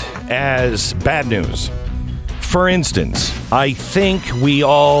disguised as bad news. for instance, I think we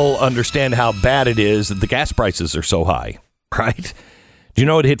all understand how bad it is that the gas prices are so high, right? Do you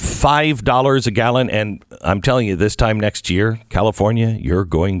know it hit $5 a gallon? And I'm telling you, this time next year, California, you're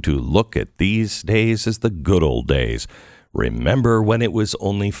going to look at these days as the good old days. Remember when it was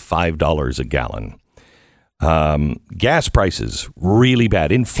only $5 a gallon? Gas prices, really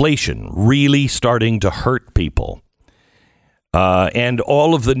bad. Inflation, really starting to hurt people. And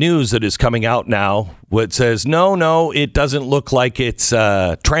all of the news that is coming out now, what says, no, it doesn't look like it's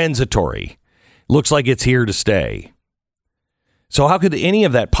transitory. Looks like it's here to stay. So how could any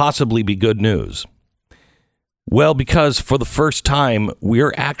of that possibly be good news? Well, because for the first time,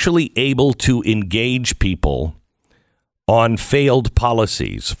 we're actually able to engage people on failed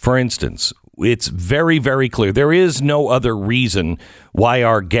policies. For instance, it's very, very clear. There is no other reason why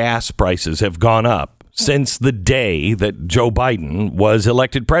our gas prices have gone up since the day that Joe Biden was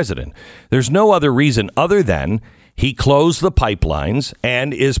elected president. There's no other reason other than he closed the pipelines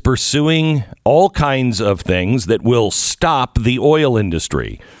and is pursuing all kinds of things that will stop the oil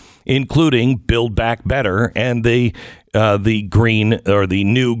industry, including Build Back Better and the green or the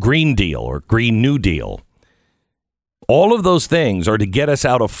new Green Deal or Green New Deal. All of those things are to get us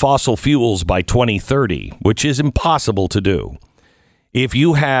out of fossil fuels by 2030, which is impossible to do. If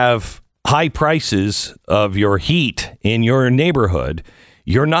you have high prices of your heat in your neighborhood,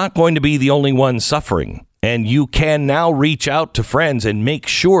 you're not going to be the only one suffering. And you can now reach out to friends and make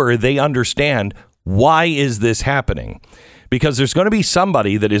sure they understand why is this happening. Because there's going to be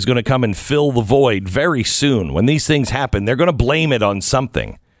somebody that is going to come and fill the void very soon. When these things happen, they're going to blame it on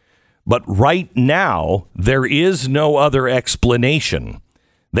something. But right now, there is no other explanation.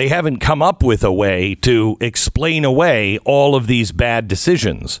 They haven't come up with a way to explain away all of these bad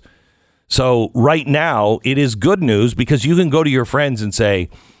decisions. So right now, it is good news because you can go to your friends and say,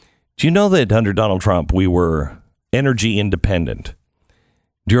 do you know that under Donald Trump, we were energy independent?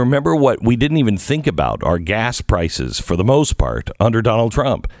 Do you remember what we didn't even think about our gas prices for the most part under Donald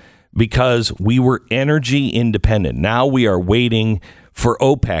Trump? Because we were energy independent. Now we are waiting for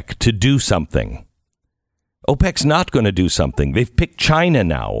OPEC to do something. OPEC's not going to do something. They've picked China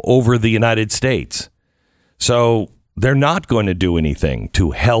now over the United States. So they're not going to do anything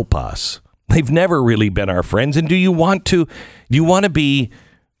to help us. They've never really been our friends. And do you want to be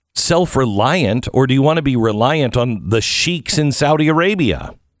self-reliant, or do you want to be reliant on the sheiks in Saudi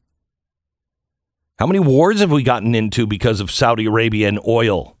Arabia? How many wars have we gotten into because of Saudi Arabia and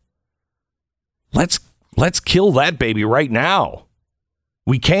oil? Let's kill that baby right now.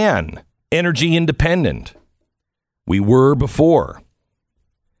 We can. Energy independent. We were before.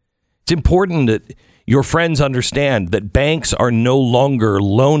 It's important that your friends understand that banks are no longer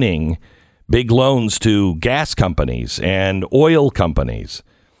loaning big loans to gas companies and oil companies.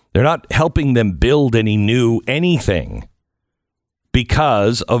 They're not helping them build any new anything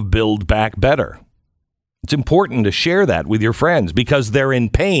because of Build Back Better. It's important to share that with your friends because they're in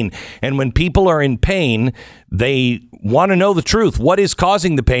pain. And when people are in pain, they want to know the truth. What is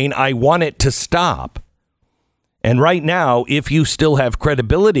causing the pain? I want it to stop. And right now, if you still have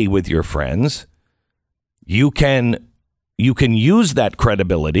credibility with your friends, you can use that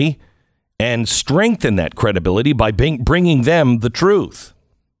credibility and strengthen that credibility by bringing them the truth.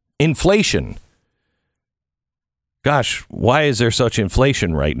 Inflation. Gosh, why is there such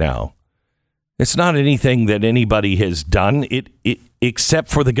inflation right now? It's not anything that anybody has done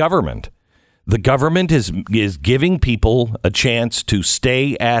except for the government. The government is giving people a chance to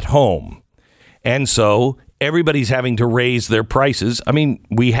stay at home. And so everybody's having to raise their prices. I mean,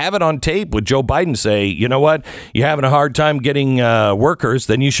 we have it on tape with Joe Biden say, you know what? You're having a hard time getting workers,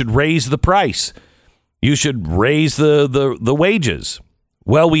 then you should raise the price. You should raise the wages.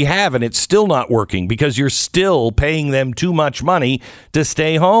 Well, we have, and it's still not working because you're still paying them too much money to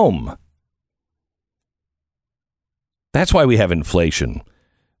stay home. That's why we have inflation.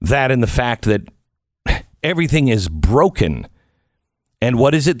 That and the fact that everything is broken. And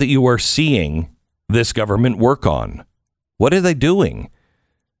what is it that you are seeing this government work on? What are they doing?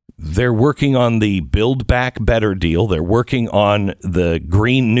 They're working on the Build Back Better deal. They're working on the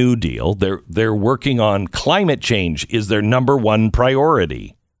Green New Deal. They're working on climate change is their number one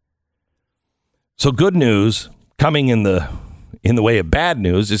priority. So good news coming in the way of bad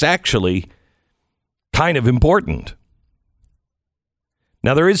news is actually kind of important.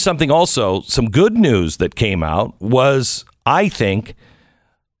 Now, there is something also, some good news that came out was, I think,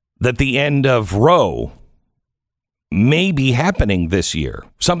 that the end of Roe may be happening this year.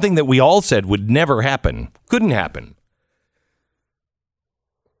 Something that we all said would never happen. Couldn't happen.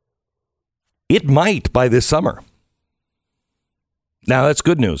 It might by this summer. Now, that's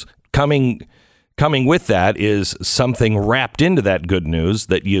good news. Coming coming with that is something wrapped into that good news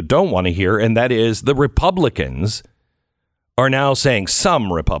that you don't want to hear, and that is the Republicans are now saying,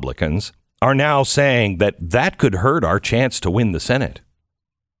 some Republicans are now saying that could hurt our chance to win the Senate.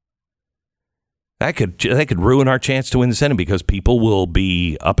 That could ruin our chance to win the Senate because people will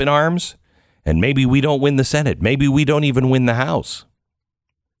be up in arms, and maybe we don't win the Senate. Maybe we don't even win the House.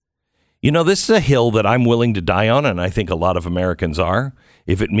 You know, this is a hill that I'm willing to die on, and I think a lot of Americans are.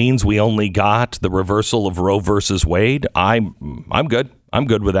 If it means we only got the reversal of Roe versus Wade, I'm good. I'm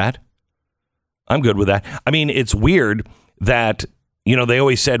good with that. I'm good with that. I mean, it's weird that, you know, they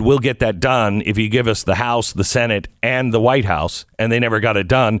always said, we'll get that done if you give us the House, the Senate, and the White House, and they never got it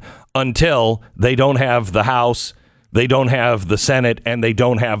done until they don't have the House, they don't have the Senate, and they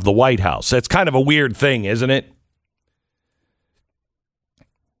don't have the White House. That's kind of a weird thing, isn't it?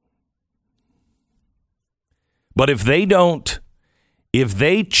 But if they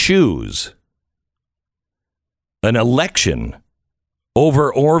choose an election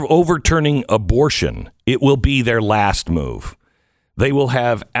over or overturning abortion, it will be their last move. They will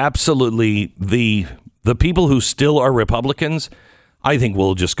have absolutely the people who still are Republicans, I think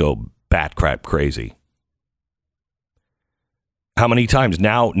will just go bat crap crazy. How many times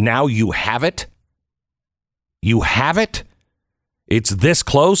now you have it? You have it? It's this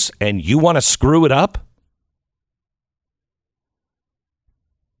close and you want to screw it up?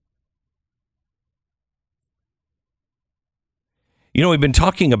 You know, we've been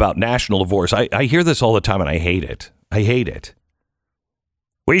talking about national divorce. I hear this all the time, and I hate it. I hate it.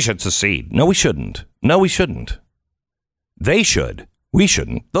 We should secede. No, we shouldn't. No, we shouldn't. They should. We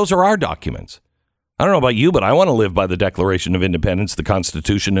shouldn't. Those are our documents. I don't know about you, but I want to live by the Declaration of Independence, the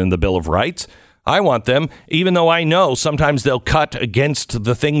Constitution, and the Bill of Rights. I want them, even though I know sometimes they'll cut against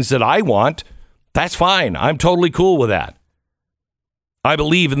the things that I want. That's fine. I'm totally cool with that. I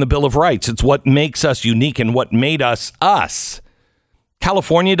believe in the Bill of Rights. It's what makes us unique and what made us us.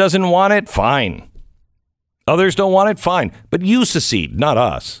 California doesn't want it? Fine. Others don't want it? Fine. But you secede, not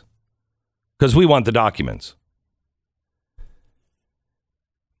us. Because we want the documents.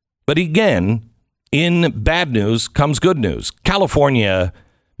 But again, in bad news comes good news. California,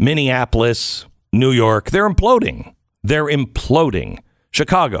 Minneapolis, New York, they're imploding. They're imploding.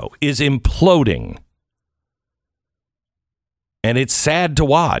 Chicago is imploding. And it's sad to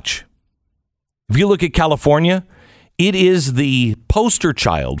watch. If you look at California, it is the poster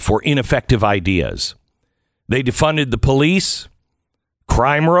child for ineffective ideas. They defunded the police.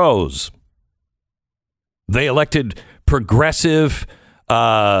 Crime rose. They elected progressive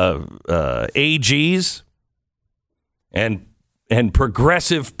AGs and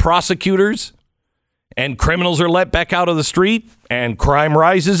progressive prosecutors, and criminals are let back out of the street, and crime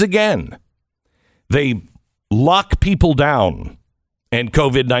rises again. They lock people down, and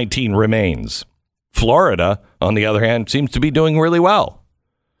COVID-19 remains. Florida, on the other hand, seems to be doing really well.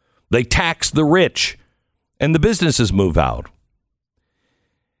 They tax the rich, and the businesses move out.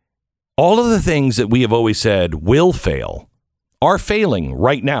 All of the things that we have always said will fail are failing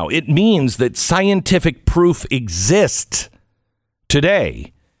right now. It means that scientific proof exists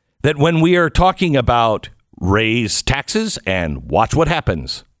today that when we are talking about raise taxes and watch what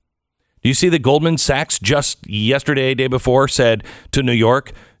happens. Do you see that Goldman Sachs just yesterday, day before, said to New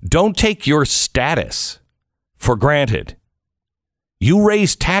York, don't take your status for granted. You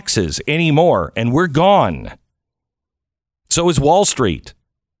raise taxes anymore and we're gone. So is Wall Street.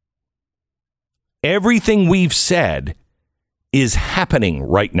 Everything we've said is happening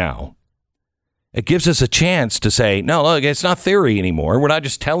right now. It gives us a chance to say, no, look, it's not theory anymore. We're not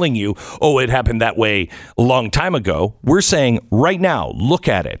just telling you, oh, it happened that way a long time ago. We're saying right now, look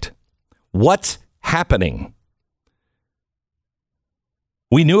at it. What's happening?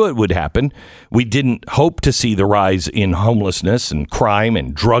 We knew it would happen. We didn't hope to see the rise in homelessness and crime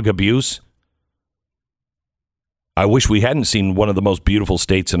and drug abuse. I wish we hadn't seen one of the most beautiful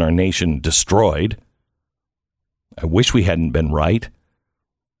states in our nation destroyed. I wish we hadn't been right.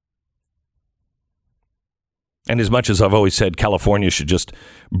 And as much as I've always said California should just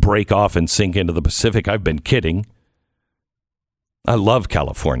break off and sink into the Pacific, I've been kidding. I love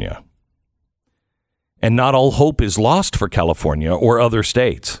California. And not all hope is lost for California or other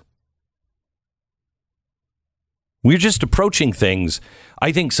states. We're just approaching things,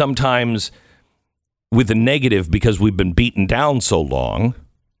 I think, sometimes with the negative because we've been beaten down so long.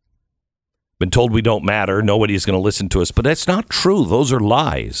 Been told we don't matter. Nobody's going to listen to us. But that's not true. Those are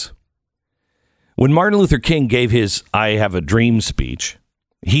lies. When Martin Luther King gave his I Have a Dream speech,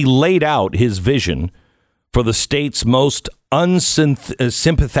 he laid out his vision for the state's most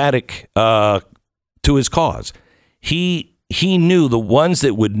unsympathetic to his cause. He he knew the ones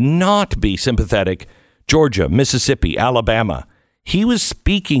that would not be sympathetic, Georgia, Mississippi, Alabama. He was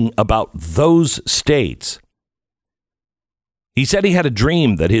speaking about those states. He said he had a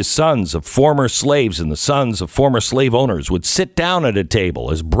dream that his sons of former slaves and the sons of former slave owners would sit down at a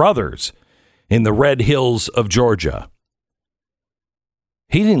table as brothers in the red hills of Georgia.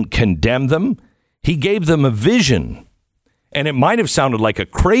 He didn't condemn them. He gave them a vision. And it might have sounded like a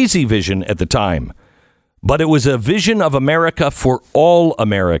crazy vision at the time, but it was a vision of America for all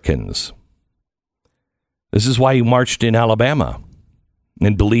Americans. This is why he marched in Alabama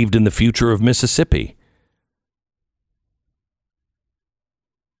and believed in the future of Mississippi.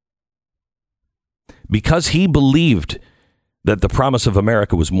 Because he believed that the promise of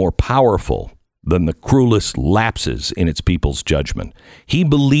America was more powerful than the cruelest lapses in its people's judgment. He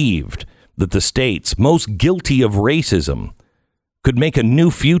believed that the states most guilty of racism could make a new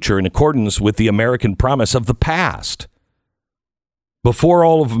future in accordance with the American promise of the past. Before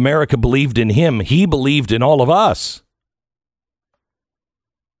all of America believed in him, he believed in all of us.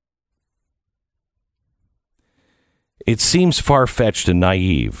 It seems far-fetched and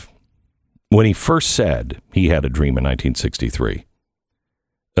naive when he first said he had a dream in 1963,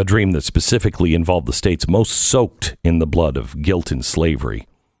 a dream that specifically involved the states most soaked in the blood of guilt and slavery.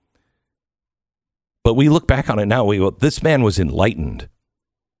 But we look back on it now, we go, this man was enlightened.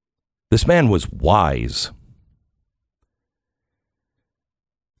 This man was wise.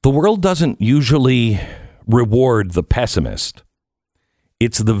 The world doesn't usually reward the pessimist.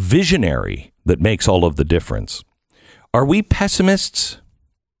 It's the visionary that makes all of the difference. Are we pessimists?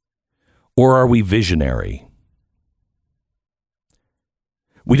 Or are we visionary?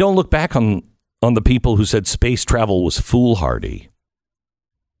 We don't look back on the people who said space travel was foolhardy.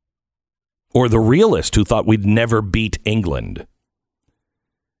 Or the realist who thought we'd never beat England.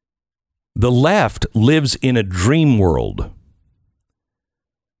 The left lives in a dream world.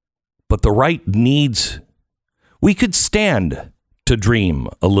 But the right needs... We could stand to dream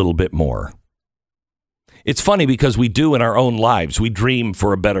a little bit more. It's funny because we do in our own lives. We dream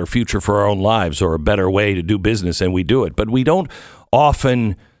for a better future for our own lives or a better way to do business, and we do it. But we don't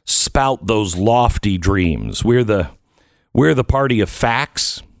often spout those lofty dreams. We're the party of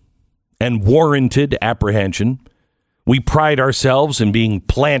facts and warranted apprehension. We pride ourselves in being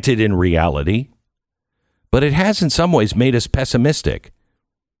planted in reality. But it has in some ways made us pessimistic.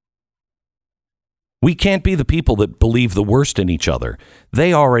 We can't be the people that believe the worst in each other.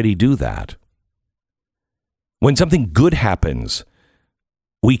 They already do that. When something good happens,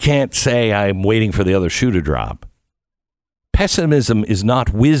 we can't say, I'm waiting for the other shoe to drop. Pessimism is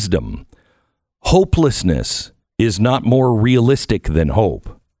not wisdom. Hopelessness is not more realistic than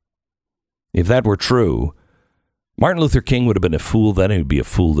hope. If that were true, Martin Luther King would have been a fool then, he would be a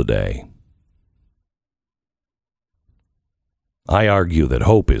fool today. I argue that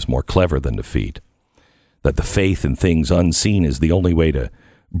hope is more clever than defeat, that the faith in things unseen is the only way to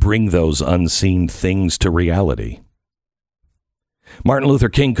bring those unseen things to reality. Martin Luther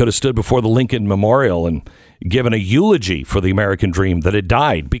King could have stood before the Lincoln Memorial and given a eulogy for the American dream that it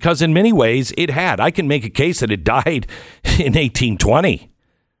died, because in many ways it had. I can make a case that it died in 1820.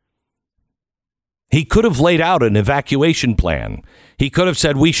 He could have laid out an evacuation plan. He could have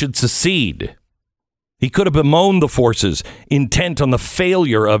said we should secede. He could have bemoaned the forces intent on the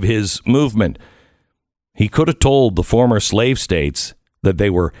failure of his movement. He could have told the former slave states that they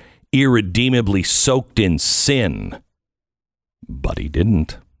were irredeemably soaked in sin. But he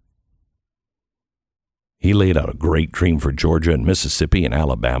didn't. He laid out a great dream for Georgia and Mississippi and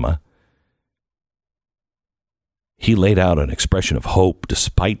Alabama. He laid out an expression of hope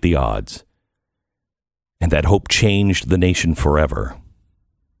despite the odds. And that hope changed the nation forever.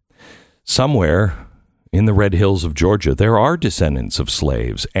 Somewhere in the red hills of Georgia, there are descendants of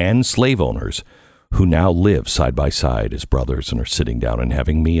slaves and slave owners who now live side by side as brothers and are sitting down and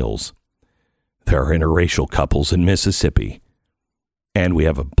having meals. There are interracial couples in Mississippi. And we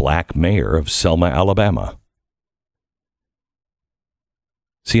have a black mayor of Selma, Alabama.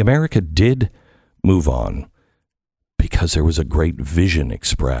 See, America did move on because there was a great vision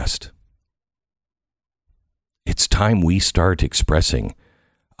expressed. It's time we start expressing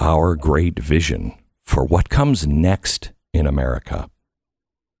our great vision for what comes next in America.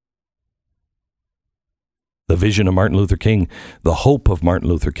 The vision of Martin Luther King, the hope of Martin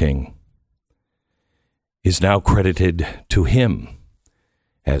Luther King, is now credited to him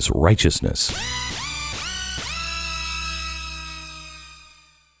as righteousness.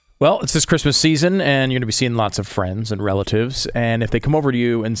 Well, it's this Christmas season, and you're going to be seeing lots of friends and relatives. And if they come over to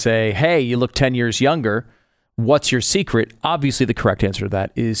you and say, hey, you look 10 years younger, what's your secret? Obviously, the correct answer to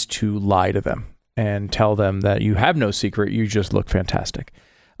that is to lie to them. and tell them that you have no secret. You just look fantastic.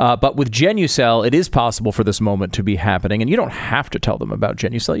 But with Genucel, it is possible for this moment to be happening, and you don't have to tell them about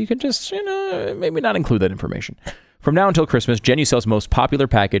Genucel. You can just, maybe not include that information. From now until Christmas, Genucel's most popular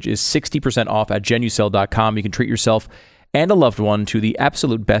package is 60% off at Genucel.com. You can treat yourself and a loved one to the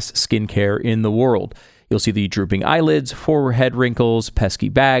absolute best skincare in the world. You'll see the drooping eyelids, forehead wrinkles, pesky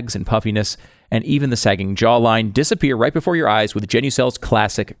bags and puffiness, and even the sagging jawline disappear right before your eyes with Genucel's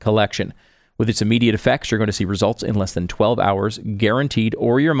Classic Collection. With its immediate effects, you're going to see results in less than 12 hours, guaranteed,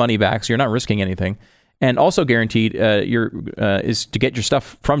 or your money back, so you're not risking anything. And also guaranteed is to get your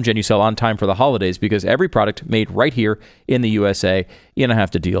stuff from Genucel on time for the holidays, because every product made right here in the USA, you don't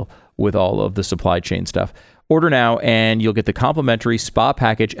have to deal with all of the supply chain stuff. Order now, and you'll get the complimentary spa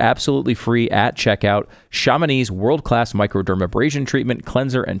package absolutely free at checkout. Chamonix's world-class microdermabrasion treatment,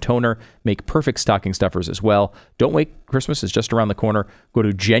 cleanser, and toner make perfect stocking stuffers as well. Don't wait. Christmas is just around the corner. Go to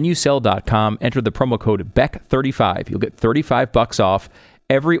Genucel.com. Enter the promo code BECK35. You'll get $35 off.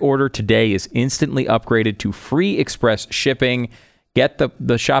 Every order today is instantly upgraded to free express shipping. Get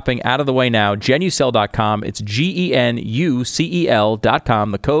the shopping out of the way now. Genucel.com. It's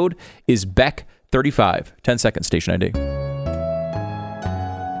GENUCEL.com. The code is BECK35. 10 seconds, station ID.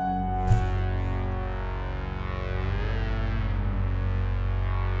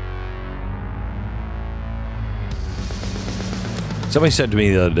 Somebody said to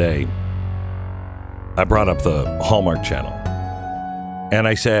me the other day, I brought up the Hallmark Channel, and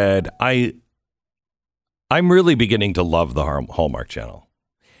I said, I'm really beginning to love the Hallmark Channel.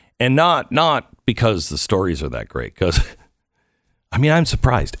 And not because the stories are that great, because I'm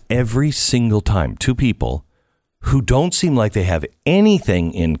surprised every single time two people who don't seem like they have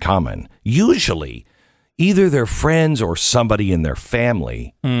anything in common, usually either their friends or somebody in their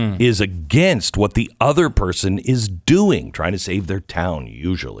family is against what the other person is doing, trying to save their town,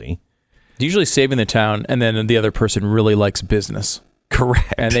 usually saving the town, and then the other person really likes business.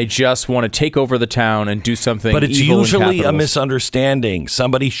 Correct. And they just want to take over the town and do something. But it's evil usually a misunderstanding.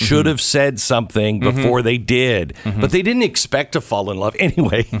 Somebody should have said something before they did, but they didn't expect to fall in love.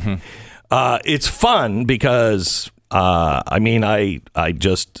 Anyway, it's fun because, I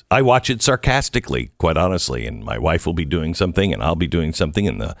watch it sarcastically, quite honestly, and my wife will be doing something and I'll be doing something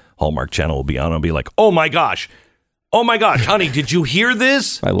and the Hallmark Channel will be on. I'll be like, oh my gosh, honey, did you hear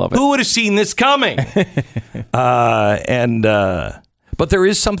this? I love it. Who would have seen this coming? But there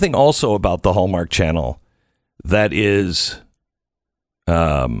is something also about the Hallmark Channel that is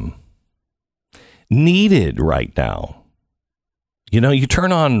needed right now. You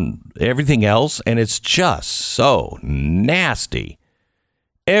turn on everything else and it's just so nasty.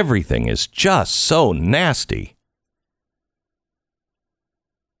 Everything is just so nasty.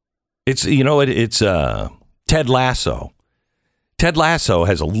 It's Ted Lasso. Ted Lasso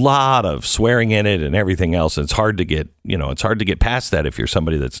has a lot of swearing in it and everything else. It's hard to get past that if you're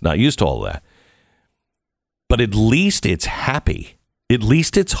somebody that's not used to all that. But at least it's happy. At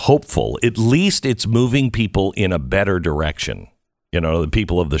least it's hopeful. At least it's moving people in a better direction. The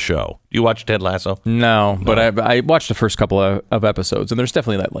people of the show. You watch Ted Lasso? No, but I watched the first couple of episodes, and there's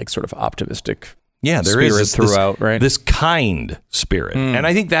definitely that sort of optimistic spirit throughout, right? This kind spirit. And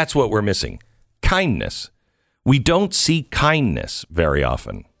I think that's what we're missing. Kindness. We don't see kindness very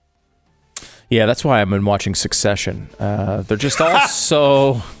often. Yeah, that's why I've been watching Succession. They're just all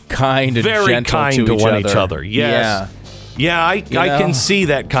so kind and very gentle kind to each other. Yes. Yeah, I can see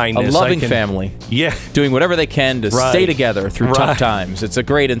that kindness. A loving family. Yeah. Doing whatever they can to stay together through tough times. It's a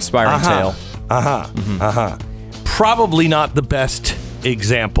great, inspiring tale. Probably not the best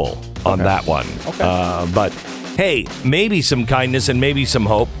example on that one. Okay. But hey, maybe some kindness and maybe some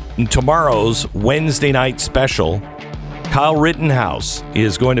hope. In tomorrow's Wednesday night special, Kyle Rittenhouse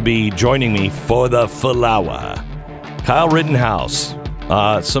is going to be joining me for the full hour. Kyle Rittenhouse,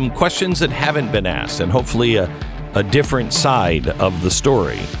 some questions that haven't been asked and hopefully a different side of the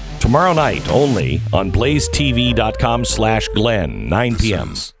story. Tomorrow night only on blazetv.com/Glenn, 9 p.m.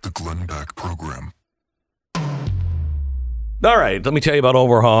 This is the Glenn Beck Program. All right, let me tell you about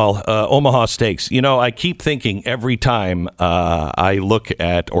Omaha Steaks. I keep thinking every time I look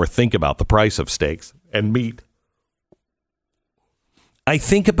at or think about the price of steaks and meat, I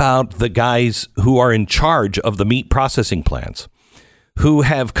think about the guys who are in charge of the meat processing plants who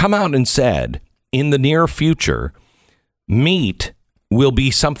have come out and said in the near future, meat will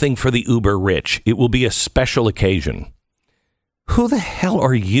be something for the uber rich. It will be a special occasion. Who the hell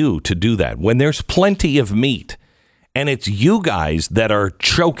are you to do that when there's plenty of meat? And it's you guys that are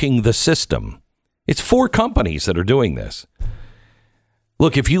choking the system. It's 4 companies that are doing this.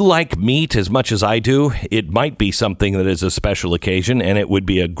 Look, if you like meat as much as I do, it might be something that is a special occasion, and it would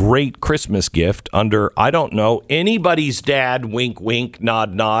be a great Christmas gift under, I don't know, anybody's dad, wink, wink,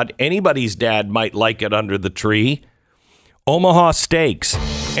 nod, nod. Anybody's dad might like it under the tree. Omaha Steaks.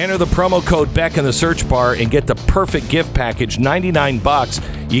 Enter the promo code Beck in the search bar and get the perfect gift package,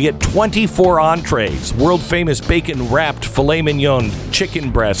 $99. You get 24 entrees, world-famous bacon-wrapped filet mignon, chicken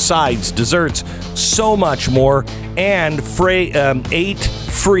breast, sides, desserts, so much more, and 8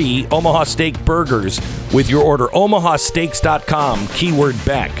 free Omaha Steak burgers with your order. omahasteaks.com, keyword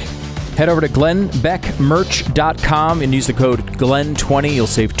Beck. Head over to glennbeckmerch.com and use the code GLENN20. You'll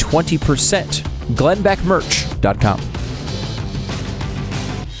save 20%. glennbeckmerch.com.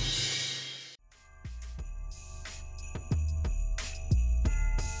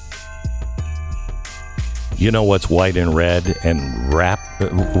 You know what's white and red and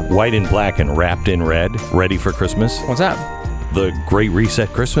white and black and wrapped in red, ready for Christmas? What's that? The Great Reset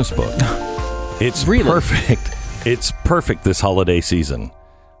Christmas book. It's really perfect. It's perfect this holiday season.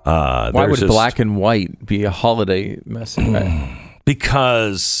 Why would black and white be a holiday message?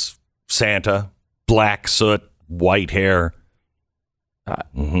 Because Santa, black soot, white hair.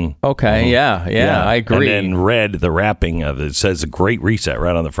 Okay, yeah, I agree. And then red, the wrapping of it says a Great Reset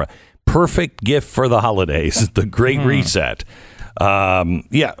right on the front. Perfect gift for the holidays, the Great Reset.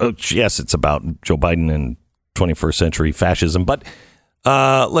 Yes, it's about Joe Biden and 21st century fascism, but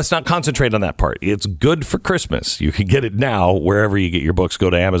let's not concentrate on that part. It's good for Christmas. You can get it now wherever you get your books.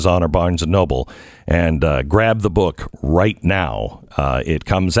 Go to Amazon or Barnes & Noble and grab the book right now. It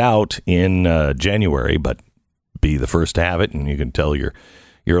comes out in January, but be the first to have it, and you can tell your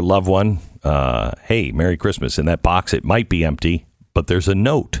loved one, hey, Merry Christmas. In that box, it might be empty, but there's a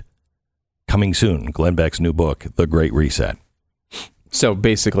note. Coming soon, Glenn Beck's new book, The Great Reset. So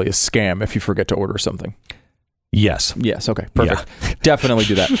basically a scam if you forget to order something. Yes. Yes. Okay. Perfect. Yeah. Definitely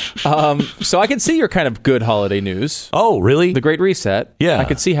do that. So I can see your kind of good holiday news. Oh, really? The Great Reset. Yeah. I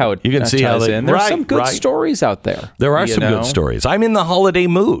can see how it. You can see how ties in. There's some good stories out there. There are some good stories. I'm in the holiday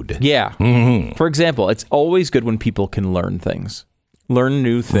mood. Yeah. Mm-hmm. For example, it's always good when people can learn things, learn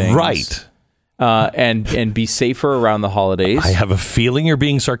new things. Right. And be safer around the holidays. I have a feeling you're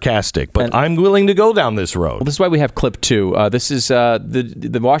being sarcastic, but I'm willing to go down this road. Well, this is why we have clip 2. This is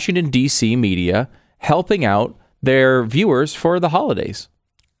the Washington, D.C. media helping out their viewers for the holidays.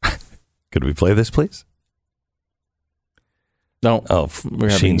 Could we play this, please? No. Oh,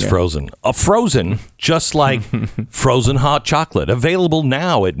 Sheen's frozen. Frozen, just like frozen hot chocolate. Available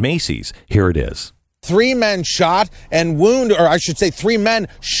now at Macy's. Here it is. 3 men shot and wounded, or I should say 3 men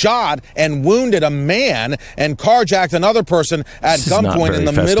shot and wounded a man and carjacked another person at gunpoint in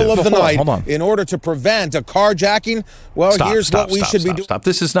the middle of the night in order to prevent a carjacking. Well, here's what we should be doing. Stop.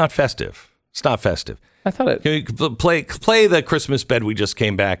 This is not festive. It's not festive. I thought it. Can you play the Christmas bed we just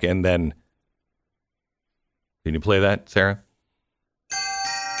came back and then. Can you play that, Sarah?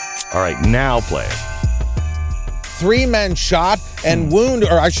 All right, now play it. 3 men shot and wounded,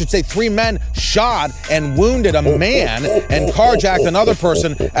 or I should say 3 men shot and wounded a man and carjacked another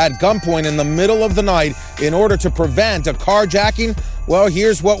person at gunpoint in the middle of the night in order to prevent a carjacking. Well,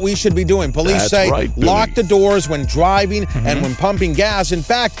 here's what we should be doing. Police say lock the doors when driving and when pumping gas. In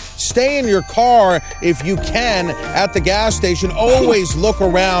fact, stay in your car if you can at the gas station. Always look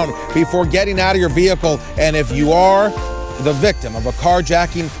around before getting out of your vehicle. And if you are the victim of a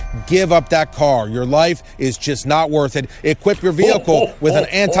carjacking, give up that car. Your life is just not worth it. Equip your vehicle with an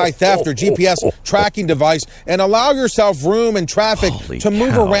anti-theft or GPS tracking device and allow yourself room in traffic to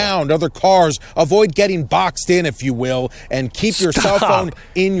move around other cars. Avoid getting boxed in, if you will, and keep your cell phone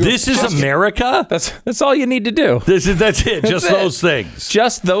in your This is America? That's all you need to do. That's it. Just those things.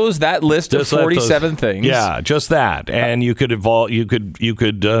 Just that list of 47 things. Yeah, just that. And you could evolve. You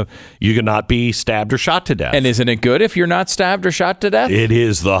could not be stabbed or shot to death. And isn't it good if you're not stabbed or shot to death? It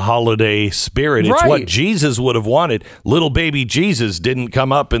is the holiday spirit. It's what Jesus would have wanted. Little baby Jesus didn't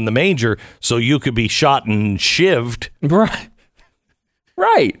come up in the manger, so you could be shot and shivved.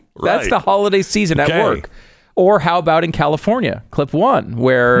 Right. That's the holiday season at work. Or how about in California? Clip 1,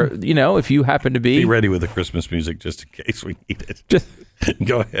 where, if you happen to be ready with the Christmas music just in case we need it.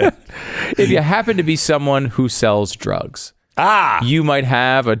 Go ahead. If you happen to be someone who sells drugs, you might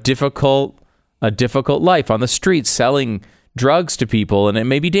have a difficult life on the streets selling drugs to people, and it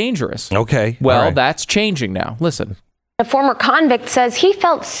may be dangerous. Okay. Well, that's changing now. Listen. The former convict says he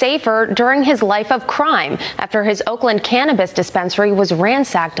felt safer during his life of crime after his Oakland cannabis dispensary was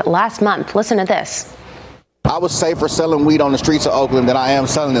ransacked last month. Listen to this. I was safer selling weed on the streets of Oakland than I am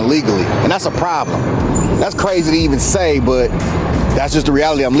selling it legally, and that's a problem. That's crazy to even say, but That's just the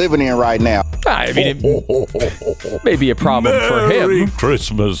reality I'm living in right now. I mean, it may be a problem for him. Merry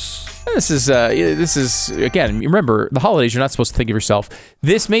Christmas. This is again, remember, the holidays, you're not supposed to think of yourself.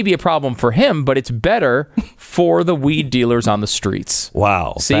 This may be a problem for him, but it's better for the weed dealers on the streets.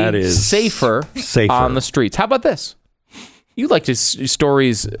 Wow. See, that is safer on the streets. How about this? You like to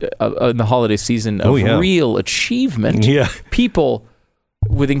stories in the holiday season of real achievement. Yeah. People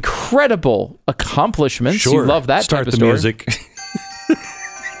with incredible accomplishments. Sure. You love that Start type of the story. music.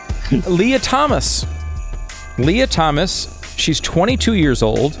 Leah Thomas, she's 22 years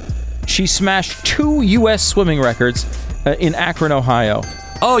old. She smashed 2 U.S. swimming records in Akron, Ohio.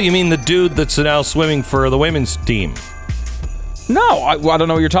 Oh, you mean the dude that's now swimming for the women's team? No, I don't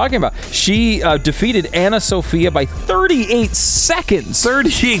know what you're talking about. She defeated Anna Sophia by 38 seconds.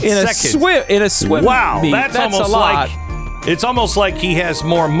 38 seconds? In a swim Wow, meet. that's almost a lot. It's almost like he has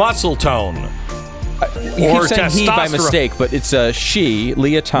more muscle tone. You or keep saying he by testosterone. mistake, but it's she,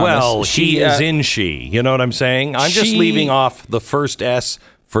 Leah Thomas. Well, she is in she. You know what I'm saying? I'm just leaving off the first S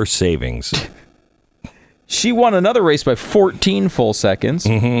for savings. She won another race by 14 full seconds.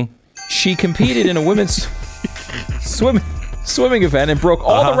 Mm-hmm. She competed in a women's swimming event and broke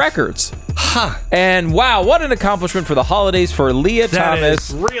all the records. Huh. And wow, what an accomplishment for the holidays for Leah Thomas.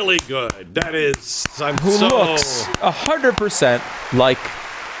 That is really good. That is, who looks 100% like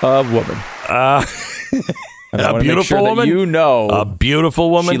a woman. A beautiful woman? A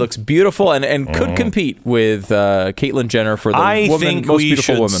beautiful woman? She looks beautiful and could compete with Caitlyn Jenner for the most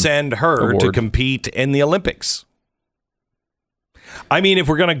beautiful woman. Send her award. to compete in the Olympics. I mean, if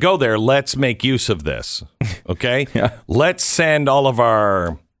we're going to go there, let's make use of this. Okay? Yeah. Let's send all of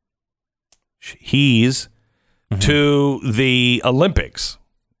our he's to the Olympics.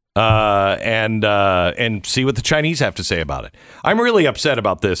 And see what the Chinese have to say about it. I'm really upset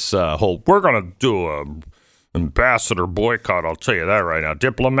about this whole, we're going to do a ambassador boycott, I'll tell you that right now.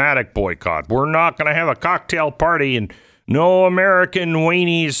 Diplomatic boycott. We're not going to have a cocktail party and no American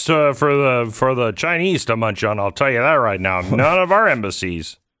weenies for the Chinese to munch on, I'll tell you that right now. None of our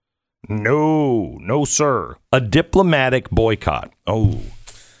embassies. No, sir. A diplomatic boycott. Oh,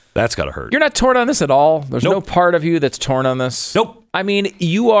 that's got to hurt. You're not torn on this at all? There's no part of you that's torn on this? Nope. I mean,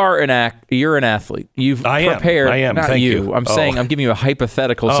 you're an athlete. You've prepared. I am. Not Thank you. I'm saying I'm giving you a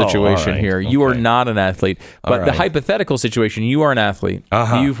hypothetical situation here. Okay. You are not an athlete. But the hypothetical situation, you are an athlete.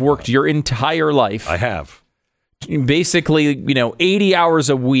 You've worked your entire life. I have. Basically, 80 hours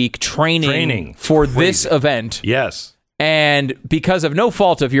a week training for this event. Yes. And because of no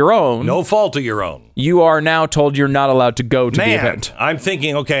fault of your own. You are now told you're not allowed to go to the event. I'm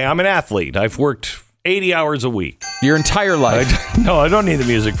thinking, okay, I'm an athlete. I've worked 80 hours a week. Your entire life. I don't need the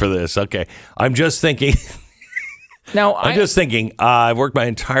music for this. Okay. I'm just thinking. I've worked my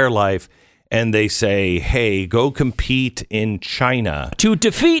entire life, and they say, hey, go compete in China. To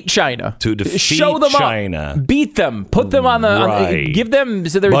defeat China. Show them China. Up. Beat them. Put them on the. Give them.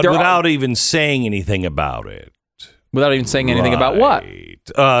 So they're without even saying anything about it. Without even saying anything about what?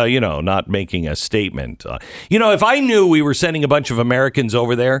 Not making a statement. If I knew we were sending a bunch of Americans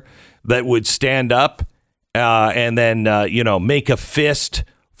over there that would stand up and then, make a fist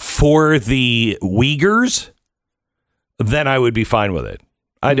for the Uyghurs, then I would be fine with it.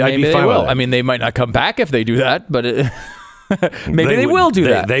 I'd be fine with it. I mean, they might not come back if they do that, but maybe they will do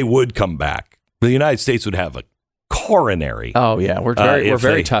that. They would come back. The United States would have a coronary. Oh yeah, we're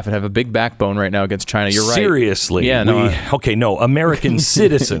very tough and have a big backbone right now against China. You're right. Seriously, yeah. American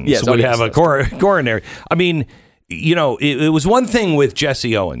citizens would have a coronary. I mean, it was one thing with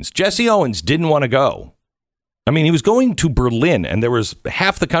Jesse Owens. Jesse Owens didn't want to go. I mean, he was going to Berlin, and there was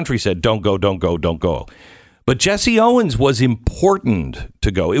half the country said, "Don't go, don't go, don't go." But Jesse Owens was important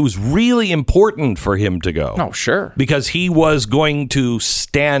to go. It was really important for him to go. Oh, sure, because he was going to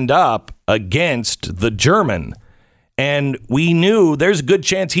stand up against the German. And we knew there's a good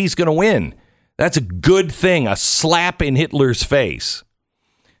chance he's going to win. That's a good thing, a slap in Hitler's face.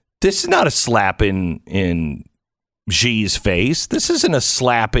 This is not a slap in Xi's face. This isn't a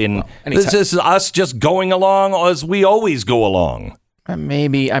slap in... this is us just going along as we always go along.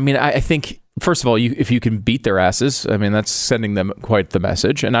 Maybe. I mean, I think, first of all, if you can beat their asses, I mean, that's sending them quite the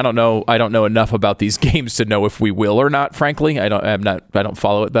message. And I don't know enough about these games to know if we will or not, frankly. I don't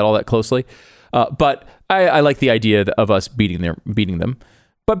follow it all that closely. But I like the idea of us beating them.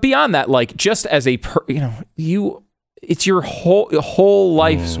 But beyond that, like just as it's your whole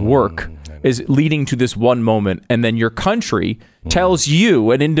life's work is leading to this one moment, and then your country tells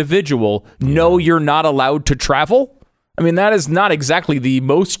you, an individual, no, you're not allowed to travel. I mean, that is not exactly the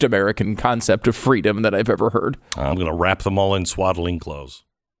most American concept of freedom that I've ever heard. I'm going to wrap them all in swaddling clothes.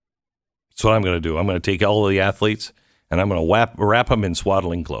 That's what I'm going to do. I'm going to take all of the athletes. and I'm going to wrap them in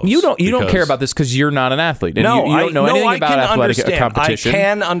swaddling clothes. You don't care about this because you're not an athlete. And no, you don't know anything about athletic competition. I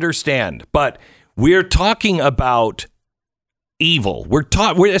can understand, but we're talking about evil.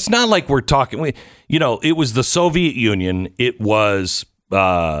 It's not like we're talking. It was the Soviet Union. It was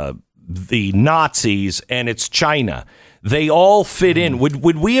the Nazis, and it's China. They all fit in. Would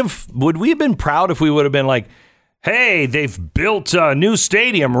we have been proud if we would have been like, hey, they've built a new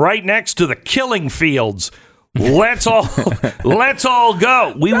stadium right next to the killing fields. Let's all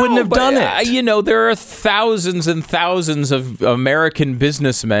go. We wouldn't have done it. There are thousands and thousands of American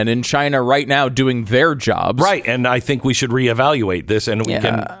businessmen in China right now doing their jobs. Right, and I think we should reevaluate this, and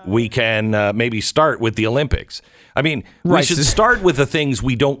we can maybe start with the Olympics. I mean, we should start with the things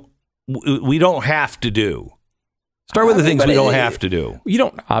we don't have to do. Start with the things we don't have to do. You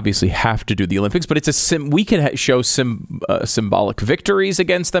don't obviously have to do the Olympics, but it's we can show symbolic victories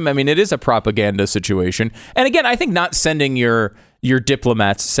against them. I mean, it is a propaganda situation. And again, I think not sending your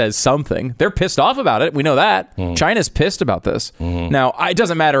diplomats says something. They're pissed off about it. We know that. China's pissed about this. Now, it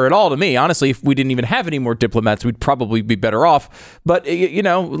doesn't matter at all to me. Honestly, if we didn't even have any more diplomats, we'd probably be better off. But,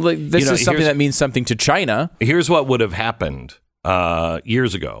 this is something that means something to China. Here's what would have happened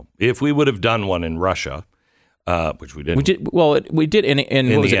years ago. If we would have done one in Russia, which we didn't. We did in the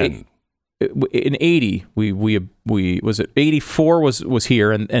end. In 80, we was it 84 was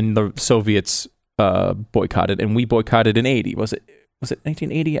here, and the Soviets boycotted, and we boycotted in 80. Was it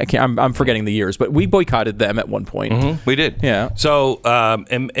 1980? I'm forgetting the years, but we boycotted them at one point. We did. Yeah. So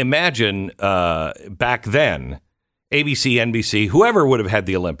imagine back then, ABC, NBC, whoever would have had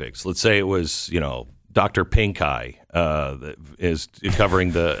the Olympics. Let's say it was Dr. Pink Eye is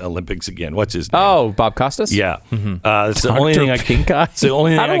covering the Olympics again. What's his name? Oh, Bob Costas? Yeah. It's the only thing It's the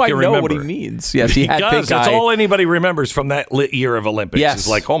only thing I can remember. How do I know what he means? Yes, he had pink that's eye. all anybody remembers from that year of Olympics. Yes. It's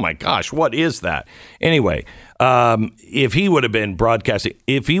like, oh my gosh, what is that? Anyway, if he would have been broadcasting,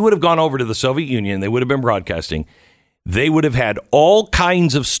 if he would have gone over to the Soviet Union, they would have been broadcasting, they would have had all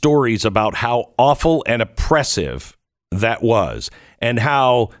kinds of stories about how awful and oppressive that was, and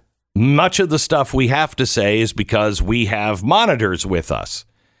how much of the stuff we have to say is because we have monitors with us,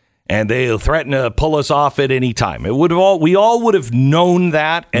 and they'll threaten to pull us off at any time. We all would have known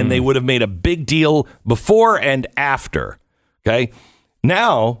that, and they would have made a big deal before and after. Okay,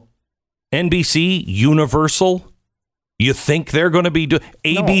 now NBC, Universal, you think they're going to be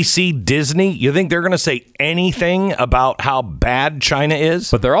ABC, Disney? You think they're going to say anything about how bad China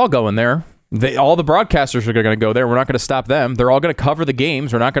is? But they're all going there. All the broadcasters are going to go there. We're not going to stop them. They're all going to cover the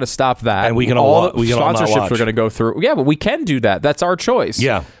games. We're not going to stop that. And we can all the sponsorships are going to go through. Yeah, but we can do that. That's our choice.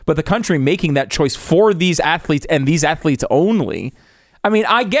 Yeah. But the country making that choice for these athletes and these athletes only. I mean,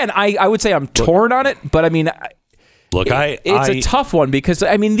 I would say I'm torn on it, but I mean, it's a tough one because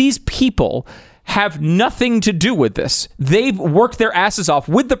I mean, these people have nothing to do with this. They've worked their asses off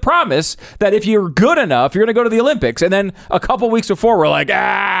with the promise that if you're good enough, you're going to go to the Olympics. And then a couple weeks before, we're like,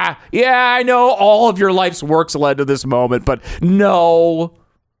 yeah, I know all of your life's works led to this moment, but no.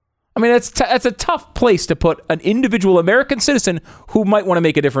 I mean, that's a tough place to put an individual American citizen who might want to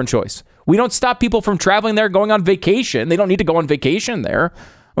make a different choice. We don't stop people from traveling there, going on vacation. They don't need to go on vacation there.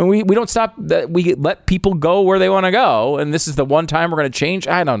 I mean, we don't stop that. We let people go where they want to go, and this is the one time we're going to change.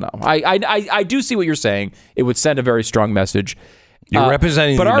 I don't know. I do see what you're saying. It would send a very strong message. You're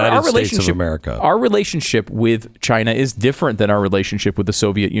representing the United States of America. Our relationship with China is different than our relationship with the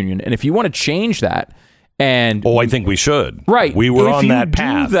Soviet Union, and if you want to change that, I think we should. Right, we were on that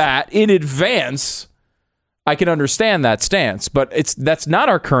path. If you do that in advance, I can understand that stance, but that's not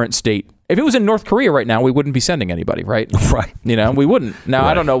our current state. If it was in North Korea right now, we wouldn't be sending anybody, right? Right. We wouldn't. Now,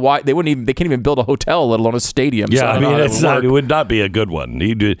 I don't know why they can't even build a hotel, let alone a stadium. Yeah, so I mean, it would not be a good one.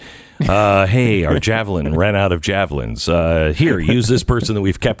 Hey, our javelin ran out of javelins. Here, use this person that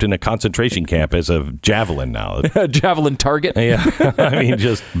we've kept in a concentration camp as a javelin now. A javelin target? Yeah. I mean,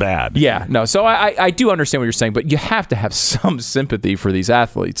 just bad. Yeah, no. So I do understand what you're saying, but you have to have some sympathy for these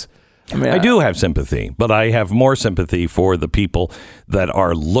athletes. I mean, I do have sympathy, but I have more sympathy for the people that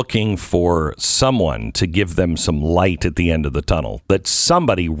are looking for someone to give them some light at the end of the tunnel, that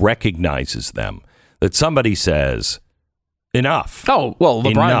somebody recognizes them, that somebody says, enough. Oh, well,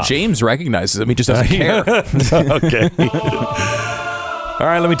 LeBron James recognizes him. He just doesn't care. Okay. All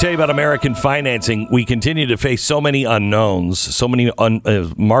right, let me tell you about American financing. We continue to face so many unknowns, so many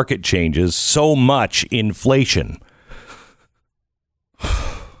market changes, so much inflation.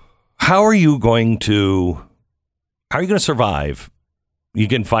 How are you going to survive? You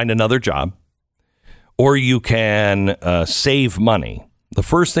can find another job, or you can save money. The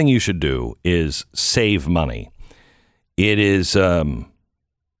first thing you should do is save money. It is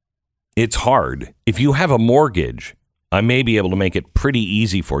it's hard. If you have a mortgage, I may be able to make it pretty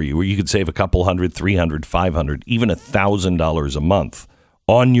easy for you where you could save a couple $100, $300, $500, even $1,000 a month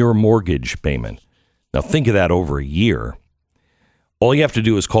on your mortgage payment. Now think of that over a year. All you have to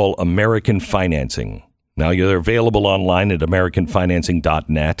do is call American Financing. Now they're available online at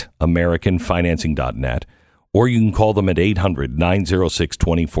americanfinancing.net, americanfinancing.net, or you can call them at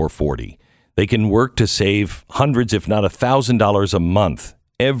 800-906-2440. They can work to save hundreds, if not $1,000 a month,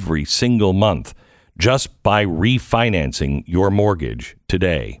 every single month, just by refinancing your mortgage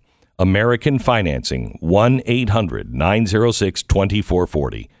today. American Financing,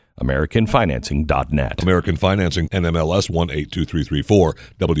 1-800-906-2440. AmericanFinancing.net. American Financing, NMLS 182334,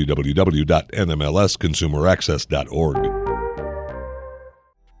 www.nmlsconsumeraccess.org.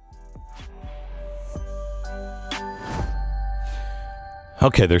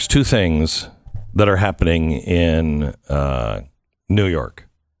 Okay, there's two things that are happening in New York.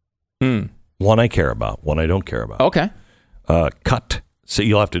 One I care about, one I don't care about. Okay. Cut. So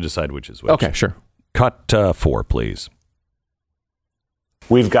you'll have to decide which is which. Okay, sure. Cut 4, please.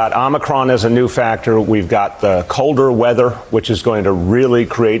 We've got Omicron as a new factor. We've got the colder weather, which is going to really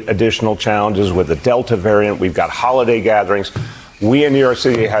create additional challenges with the Delta variant. We've got holiday gatherings. We in New York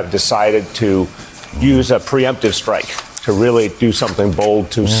City have decided to use a preemptive strike to really do something bold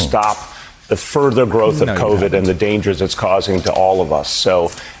to stop the further growth of COVID and the dangers it's causing to all of us.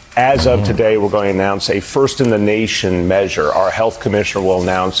 So as of today, we're going to announce a first-in-the-nation measure. Our health commissioner will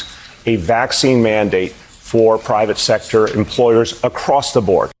announce a vaccine mandate for private sector employers across the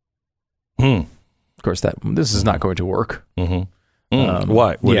board. Of course, this is not going to work. Why?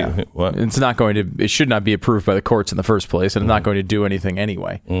 What? It's not going to. It should not be approved by the courts in the first place, and it's not going to do anything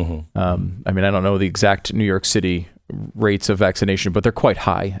anyway. I mean, I don't know the exact New York City rates of vaccination, but they're quite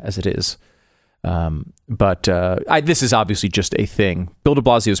high as it is. This is obviously just a thing. Bill de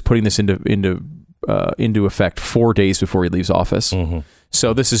Blasio is putting this into effect 4 days before he leaves office.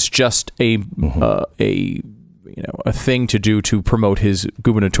 So this is just a thing to do to promote his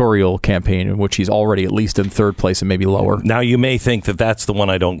gubernatorial campaign, in which he's already at least in third place and maybe lower. Now you may think that that's the one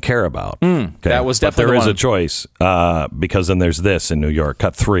I don't care about. Okay. That was definitely there is a choice because then there's this in New York.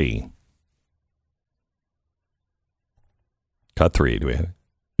 Cut 3. Cut 3. Do we have it?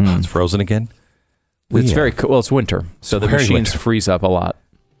 It's frozen again. It's very well. It's winter, so the machines freeze up a lot.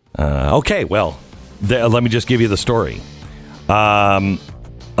 Okay, well, let me just give you the story.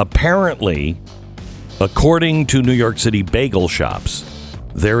 Apparently, according to New York City bagel shops,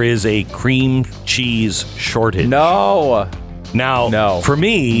 there is a cream cheese shortage. No. For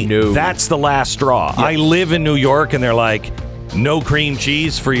me, that's the last straw. Yep. I live in New York, and they're like, no cream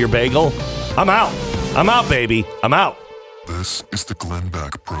cheese for your bagel? I'm out. I'm out, baby. I'm out. This is the Glenn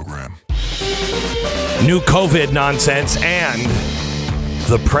Beck Program. New COVID nonsense, and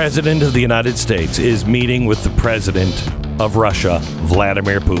the President of the United States is meeting with the President of Russia,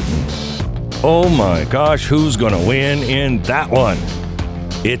 Vladimir Putin. Oh my gosh, who's going to win in that one?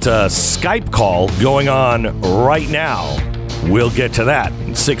 It's a Skype call going on right now. We'll get to that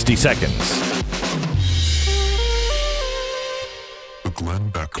in 60 seconds.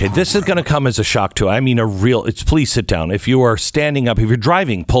 Okay, this is going to come as a shock to, please sit down. If you are standing up, if you're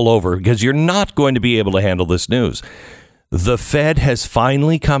driving, pull over, because you're not going to be able to handle this news. The Fed has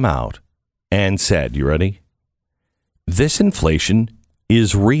finally come out and said, you ready? This inflation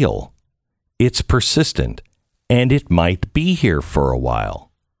is real. It's persistent, and it might be here for a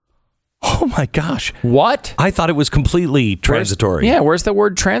while. Oh my gosh. What? I thought it was completely transitory. Where's the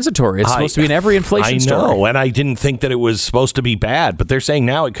word transitory? It's supposed to be in every inflation story. I know, and I didn't think that it was supposed to be bad, but they're saying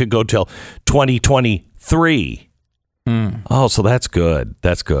now it could go till 2023. Oh, so that's good.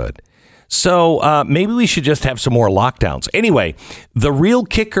 That's good. So maybe we should just have some more lockdowns. Anyway, the real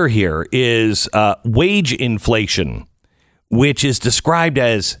kicker here is wage inflation, which is described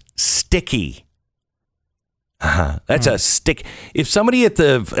as sticky. That's a stick. If somebody at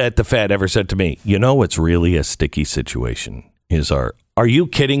the Fed ever said to me, it's really a sticky situation, are you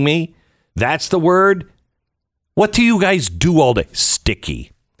kidding me? That's the word? What do you guys do all day?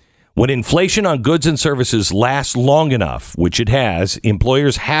 Sticky. When inflation on goods and services lasts long enough, which it has,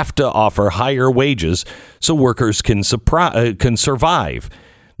 employers have to offer higher wages so workers can survive.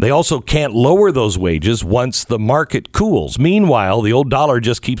 They also can't lower those wages once the market cools. Meanwhile, the old dollar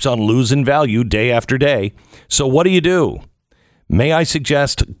just keeps on losing value day after day. So what do? May I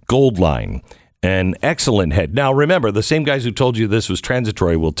suggest Goldline, an excellent head. Now, remember, the same guys who told you this was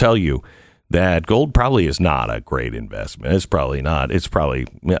transitory will tell you that gold probably is not a great investment. It's probably not. It's probably,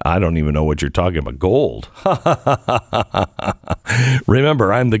 I don't even know what you're talking about. Gold.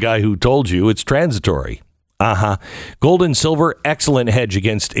 Remember, I'm the guy who told you it's transitory. Gold and silver, excellent hedge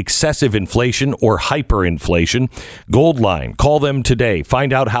against excessive inflation or hyperinflation. Goldline, call them today.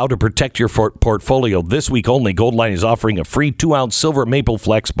 Find out how to protect your portfolio. This week only, Goldline is offering a free 2-ounce silver maple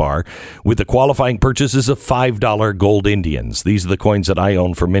flex bar with the qualifying purchases of $5 gold Indians. These are the coins that I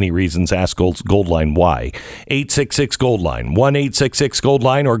own for many reasons. Ask Goldline why. 866-GOLDLINE,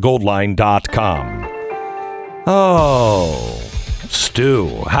 1-866-GOLDLINE or goldline.com. Oh, Stu,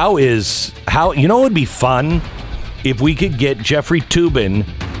 you know what would be fun if we could get Jeffrey Toobin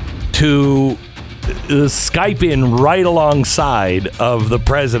to Skype in right alongside of the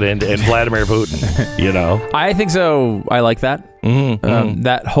president and Vladimir Putin, you know? I think so. I like that.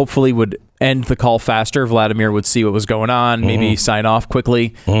 That hopefully would end the call faster. Vladimir would see what was going on, maybe sign off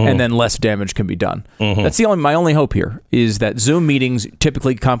quickly, and then less damage can be done. That's my only hope here is that Zoom meetings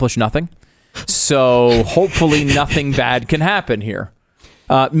typically accomplish nothing. So hopefully nothing bad can happen here.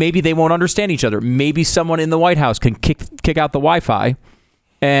 Maybe they won't understand each other. Maybe someone in the White House can kick out the Wi-Fi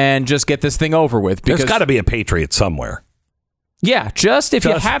and just get this thing over with. There's got to be a patriot somewhere. Yeah, if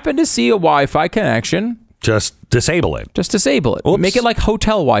you happen to see a Wi-Fi connection, just disable it. Oops. Make it like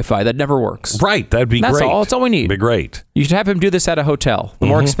hotel Wi-Fi that never works. Right, that'd be great. That's all we need. Be great. You should have him do this at a hotel. The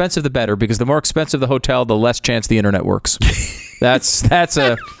more expensive, the better, because the more expensive the hotel, the less chance the internet works. That's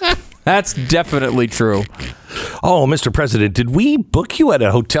definitely true. Oh, Mr. President, did we book you at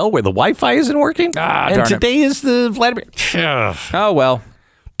a hotel where the Wi-Fi isn't working? And today is the Vladimir. Oh, well.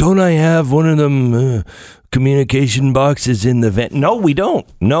 Don't I have one of them communication boxes in the van? No, we don't.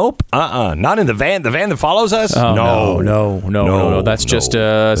 Nope. Not in the van. The van that follows us? Oh, no. That's just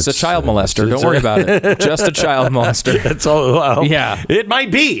it's a child molester. Don't worry about it. Just a child molester. That's all. Well, yeah. It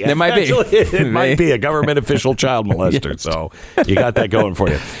might be. It might be. It might be a government official child molester. Yes. So you got that going for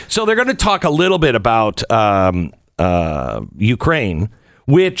you. So they're going to talk a little bit about Ukraine,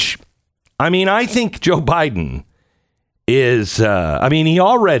 which, I think Joe Biden is, he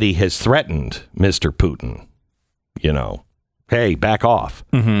already has threatened Mr. Putin, hey, back off.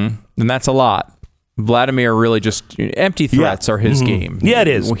 And that's a lot. Vladimir really just empty threats are his game. Yeah, it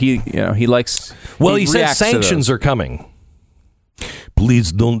is. He likes. Well, he says sanctions are coming.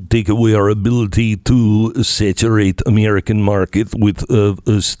 Please don't take away our ability to saturate American market with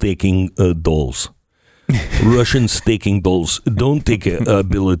staking dolls. Russian staking dolls. Don't take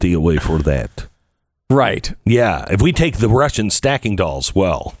ability away for that. Right. Yeah. If we take the Russian stacking dolls,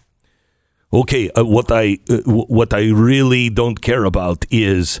 well, okay. What I really don't care about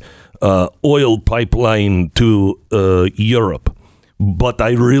is oil pipeline to Europe, but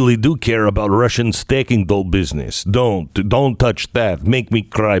I really do care about Russian stacking doll business. Don't touch that. Make me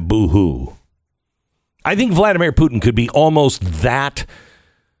cry. Boo-hoo. I think Vladimir Putin could be almost that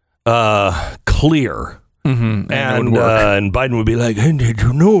clear. And Biden would be like, hey,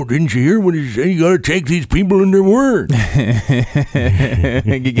 didn't you hear what he said? You got to take these people in their word. Go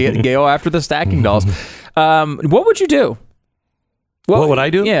after the stacking dolls. What would you do? What would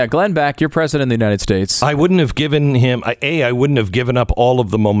I do? Yeah, Glenn Beck, you're president of the United States. I wouldn't have given him, I wouldn't have given up all of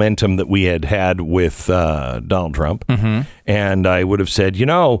the momentum that we had with Donald Trump. And I would have said,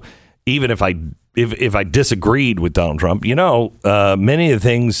 even if I disagreed with Donald Trump, many of the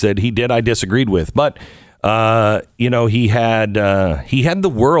things that he did, I disagreed with. But, he had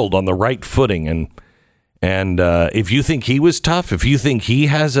the world on the right footing. And if you think he was tough, if you think he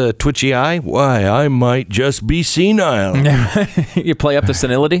has a twitchy eye, why, I might just be senile. You play up the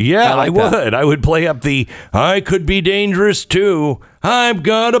senility? Yeah, I would. I would play up the, I could be dangerous too. I've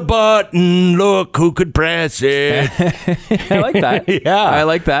got a button. Look who could press it. I like that. Yeah. I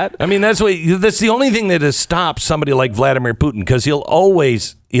like that. That's the only thing that has stopped somebody like Vladimir Putin, because he'll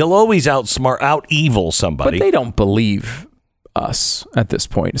always out evil somebody. But they don't believe us at this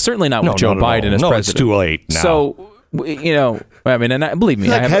point. Certainly not with Joe Biden as president. It's too late now. So, and believe me.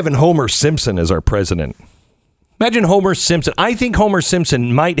 It's like having Homer Simpson as our president. Imagine Homer Simpson. I think Homer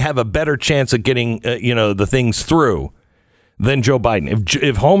Simpson might have a better chance of getting, the things through than Joe Biden.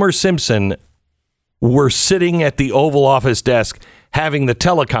 If Homer Simpson were sitting at the Oval Office desk having the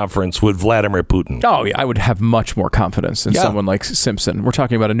teleconference with Vladimir Putin. Oh, yeah. I would have much more confidence in someone like Simpson. We're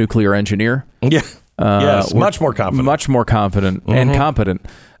talking about a nuclear engineer. Yeah. Yes, much more confident. Much more confident and competent.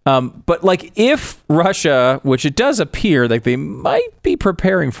 But if Russia, which it does appear like they might be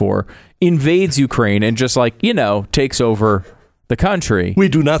preparing for, invades Ukraine and just takes over the country. We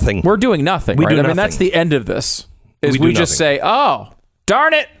do nothing. We're doing nothing, right? Nothing. That's the end of this. We just say, oh,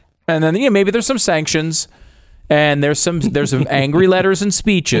 darn it. And then maybe there's some sanctions and there's some angry letters and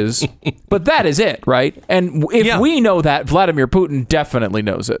speeches, but that is it, right? And if we know that, Vladimir Putin definitely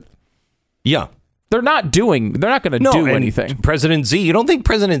knows it. Yeah. They're not going to do anything. President Z, you don't think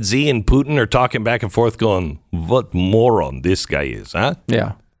President Z and Putin are talking back and forth going, what moron this guy is, huh?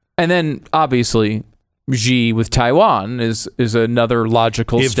 Yeah. And then, obviously, Xi with Taiwan is another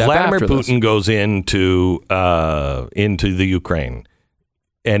logical step after this. If Vladimir Putin goes into the Ukraine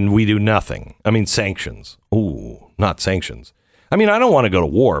and we do nothing, I mean, sanctions. Ooh, not sanctions. I mean, I don't want to go to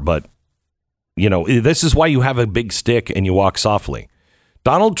war, but, this is why you have a big stick and you walk softly.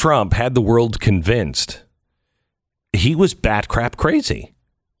 Donald Trump had the world convinced he was bat crap crazy,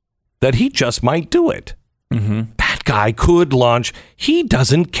 that he just might do it. Mm-hmm. That guy could launch. He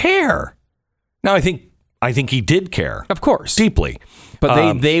doesn't care. Now, I think he did care. Of course. Deeply.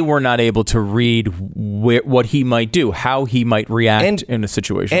 But they were not able to read what he might do, how he might react in a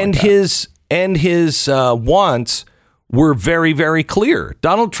situation like that. And his wants were very, very clear.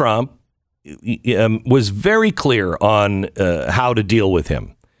 Donald Trump was very clear on how to deal with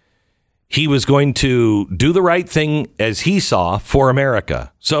him. He was going to do the right thing as he saw for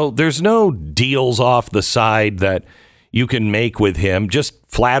America. So there's no deals off the side that you can make with him. Just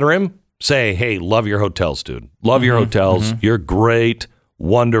flatter him. Say, hey, love your hotels, dude. Love your hotels. You're great.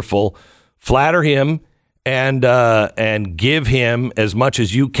 Wonderful. Flatter him and give him as much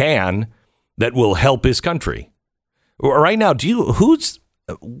as you can that will help his country. Right now,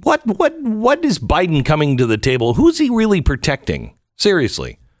 what is Biden coming to the table? Who's he really protecting?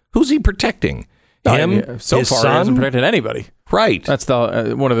 Seriously, who's he protecting? Him? So his far, son? he hasn't protected anybody. Right. That's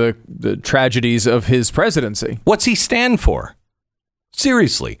one of the tragedies of his presidency. What's he stand for?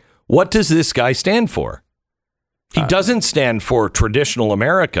 Seriously, what does this guy stand for? He doesn't stand for traditional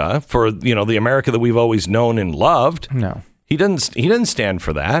America, for the America that we've always known and loved. No, he doesn't stand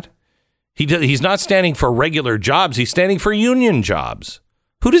for that. He's not standing for regular jobs. He's standing for union jobs.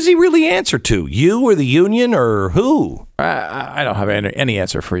 Who does he really answer to? You or the union or who? I don't have any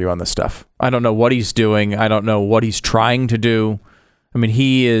answer for you on this stuff. I don't know what he's doing. I don't know what he's trying to do. I mean,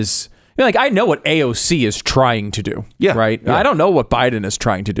 he is I know what AOC is trying to do. Yeah. Right. Yeah. I don't know what Biden is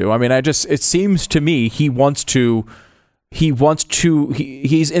trying to do. I mean, it seems to me he's in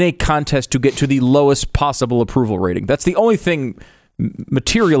a contest to get to the lowest possible approval rating. That's the only thing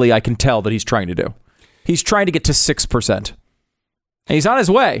materially I can tell that he's trying to do. He's trying to get to 6%. And he's on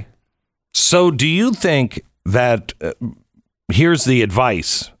his way. So do you think that here's the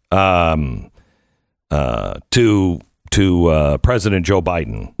advice to President Joe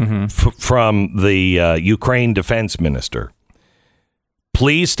Biden from the Ukraine defense minister?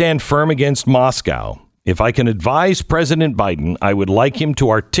 Please stand firm against Moscow. If I can advise President Biden, I would like him to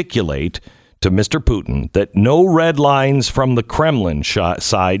articulate to Mr. Putin that no red lines from the Kremlin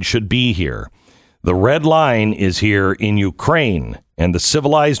side should be here. The red line is here in Ukraine, and the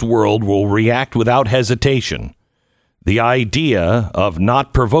civilized world will react without hesitation. The idea of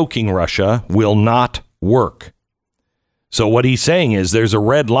not provoking Russia will not work. So what he's saying is there's a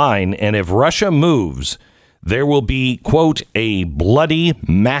red line, and if Russia moves, there will be, quote, a bloody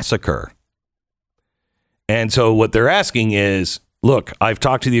massacre. And so what they're asking is, look, I've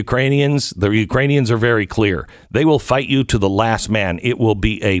talked to the Ukrainians. The Ukrainians are very clear. They will fight you to the last man. It will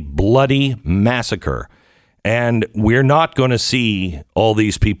be a bloody massacre. And we're not going to see all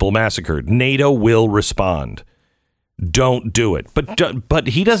these people massacred. NATO will respond. Don't do it. But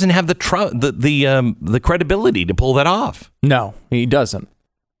he doesn't have the credibility to pull that off. No, he doesn't.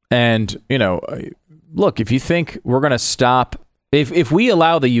 And, look, if you think we're going to stop, if we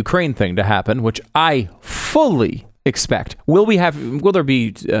allow the Ukraine thing to happen, which I fully expect, will there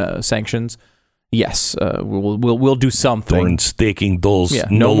be sanctions? Yes, we'll do something. Don't stacking dolls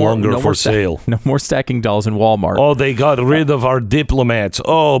no longer for sale. No more stacking dolls in Walmart. Oh, they got rid of our diplomats.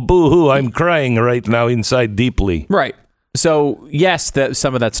 Oh, boo-hoo, I'm crying right now inside deeply. Right. So, yes,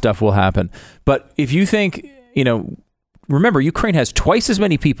 some of that stuff will happen. But if you think, remember, Ukraine has twice as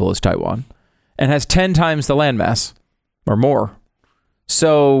many people as Taiwan and has 10 times the landmass or more.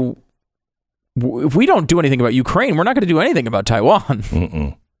 So if we don't do anything about Ukraine, we're not going to do anything about Taiwan.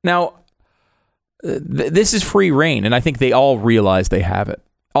 Mm-mm. Now, this is free reign, and I think they all realize they have it.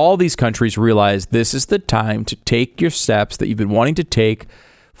 All these countries realize this is the time to take your steps that you've been wanting to take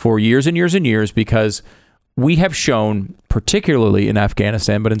for years and years and years, because we have shown, particularly in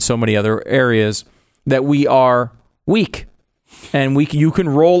Afghanistan, but in so many other areas, that we are weak. And you can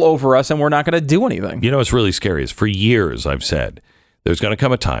roll over us and we're not going to do anything. What's really scary is for years I've said there's going to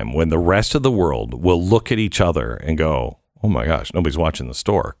come a time when the rest of the world will look at each other and go, oh my gosh, nobody's watching the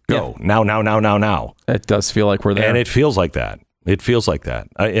store. Go. Yeah. Now. It does feel like we're there. And it feels like that.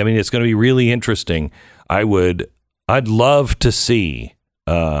 I mean, it's going to be really interesting. I'd love to see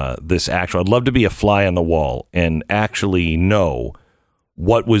this action. I'd love to be a fly on the wall and actually know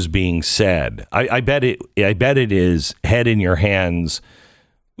what was being said. I bet it is head in your hands,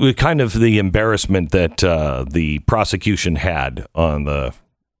 kind of the embarrassment that the prosecution had on the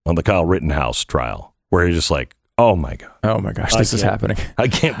Kyle Rittenhouse trial, where you're just like, oh my gosh, this is happening. I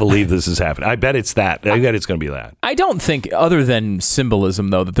can't believe this is happening. I bet it's that. I bet it's going to be that. I don't think, other than symbolism,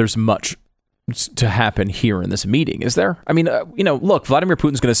 though, that there's much to happen here in this meeting, is there? I mean, look, Vladimir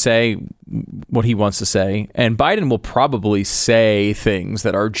Putin's going to say what he wants to say, and Biden will probably say things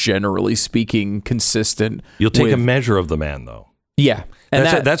that are, generally speaking, consistent. You'll take a measure of the man, though. Yeah,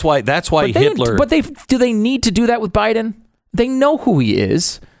 and that's why Hitler. Do they need to do that with Biden? They know who he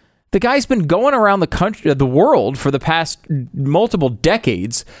is. The guy's been going around the world for the past multiple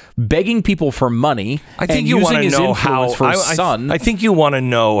decades, begging people for money. I think you want to know how. For his son. I think you want to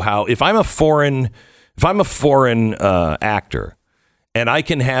know how. If I'm a foreign actor, and I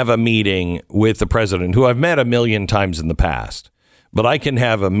can have a meeting with the president, who I've met a million times in the past, but I can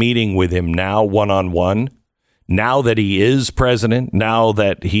have a meeting with him now, one-on-one. Now that he is president, now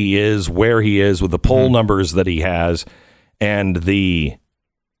that he is where he is with the poll numbers that he has, and the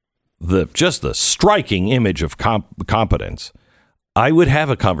striking image of competence, I would have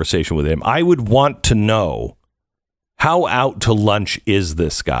a conversation with him. I would want to know, how out to lunch is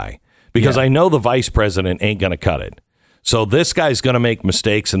this guy? Because I know the vice president ain't going to cut it. So this guy's going to make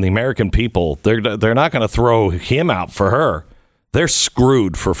mistakes, and the American people, they're not going to throw him out for her. They're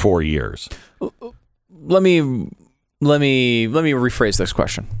screwed for 4 years. Let me rephrase this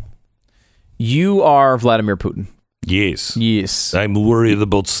question. You are Vladimir Putin. Yes. I'm worried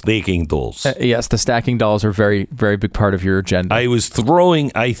about stacking dolls. Yes, the stacking dolls are a very, very big part of your agenda.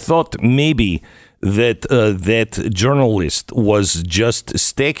 I thought maybe that journalist was just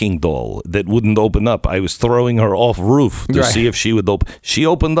stacking doll that wouldn't open up. I was throwing her off roof to see if she would open. She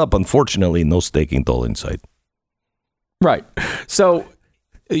opened up. Unfortunately, no stacking doll inside. Right. So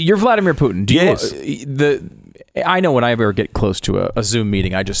you're Vladimir Putin. I know when I ever get close to a Zoom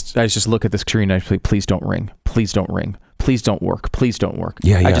meeting, I just look at the screen and I say, please don't ring. Please don't ring. Please don't work. Please don't work.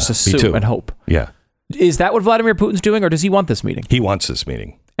 Yeah. I just assume and hope. Yeah. Is that what Vladimir Putin's doing, or does he want this meeting? He wants this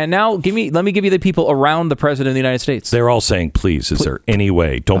meeting. And now let me give you the people around the president of the United States. They're all saying, please, is there any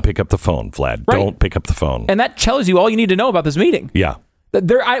way? Don't pick up the phone, Vlad. Right. Don't pick up the phone. And that tells you all you need to know about this meeting. Yeah.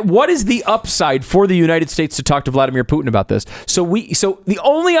 What is the upside for the United States to talk to Vladimir Putin about this? So the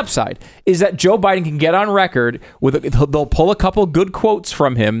only upside is that Joe Biden can get on record they'll pull a couple good quotes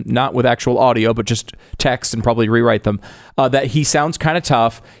from him, not with actual audio, but just text and probably rewrite them, that he sounds kind of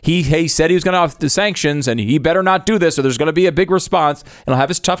tough. He said he was going to off the sanctions and he better not do this, or there's going to be a big response. And he'll have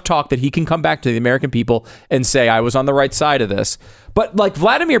his tough talk that he can come back to the American people and say, I was on the right side of this. But like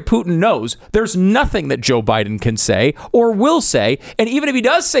Vladimir Putin knows, there's nothing that Joe Biden can say or will say. And even if he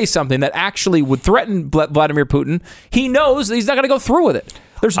does say something that actually would threaten Vladimir Putin, he knows that he's not going to go through with it.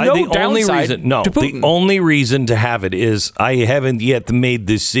 There's no downside to Putin. The only reason to have it is I haven't yet made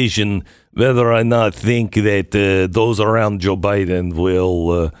decision whether or not think that those around Joe Biden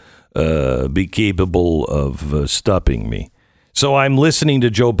will be capable of stopping me. So I'm listening to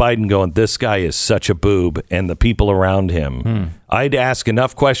Joe Biden going, this guy is such a boob, and the people around him. I'd ask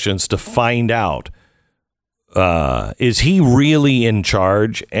enough questions to find out, is he really in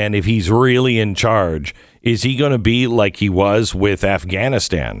charge? And if he's really in charge, is he going to be like he was with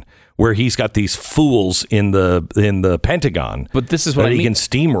Afghanistan, where he's got these fools in the Pentagon? But this is what I mean. He can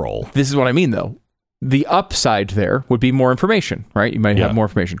steamroll. This is what I mean, though. The upside there would be more information, right? You might have more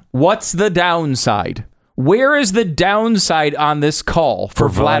information. What's the downside? Where is the downside on this call for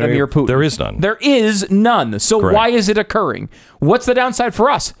Vladimir Putin? There is none. There is none. So why is it occurring? What's the downside for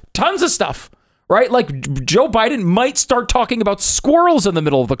us? Tons of stuff, right? Like Joe Biden might start talking about squirrels in the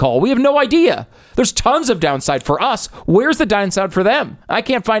middle of the call. We have no idea. There's tons of downside for us. Where's the downside for them? I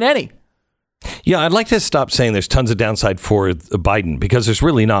can't find any. Yeah, I'd like to stop saying there's tons of downside for Biden, because there's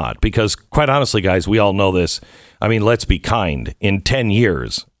really not. Because quite honestly, guys, we all know this. I mean, let's be kind. In 10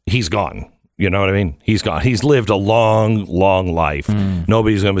 years, he's gone. You know what I mean? He's gone. He's lived a long, long life.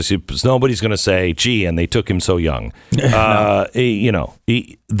 Nobody's going to say, "Gee," and they took him so young. The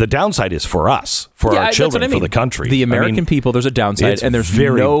downside is for us, for our children, for the country, the American people. There's a downside, and there's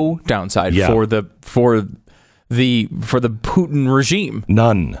no downside for the Putin regime.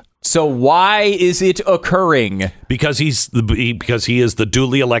 None. So why is it occurring? Because he is the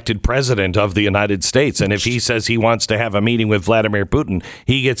duly elected president of the United States, and if he says he wants to have a meeting with Vladimir Putin,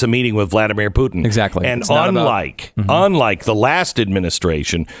 he gets a meeting with Vladimir Putin. Exactly. And unlike the last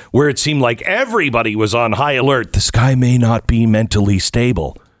administration, where it seemed like everybody was on high alert, this guy may not be mentally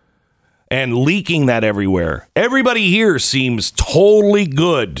stable, and leaking that everywhere, everybody here seems totally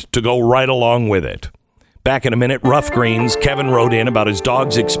good to go right along with it. Back in a minute, Rough Greens. Kevin wrote in about his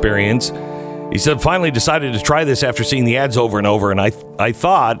dog's experience. He said, finally decided to try this after seeing the ads over and over, and I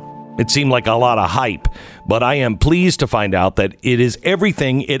thought it seemed like a lot of hype, but I am pleased to find out that it is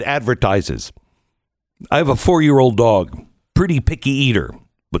everything it advertises. I have a 4-year-old dog, pretty picky eater,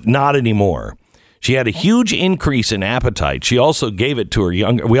 but not anymore. She had a huge increase in appetite. We also gave it to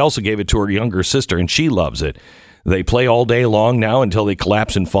her younger sister, and she loves it. They play all day long now until they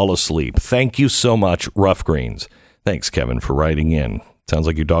collapse and fall asleep. Thank you so much, Rough Greens. Thanks, Kevin, for writing in. Sounds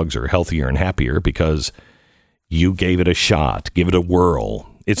like your dogs are healthier and happier because you gave it a shot. Give it a whirl.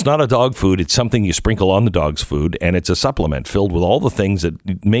 It's not a dog food. It's something you sprinkle on the dog's food, and it's a supplement filled with all the things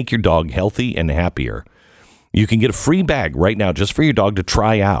that make your dog healthy and happier. You can get a free bag right now just for your dog to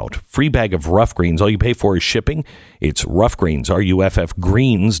try out. Free bag of Rough Greens. All you pay for is shipping. It's Rough Greens,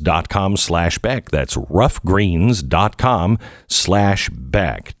 ruffgreens.com/Beck. That's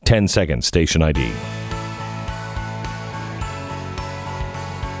ruffgreens.com/Beck. 10 seconds, station ID.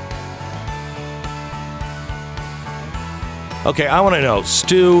 Okay, I want to know.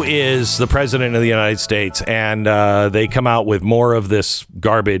 Stu is the president of the United States, and they come out with more of this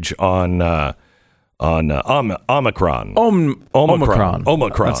garbage on Omicron. Omicron.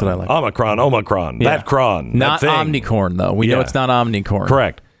 That's what I like. Omicron. Yeah. That cron. Not that thing. Omnicorn, though. We know it's not Omnicorn.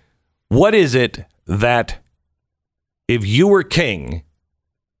 Correct. What is it that if you were king,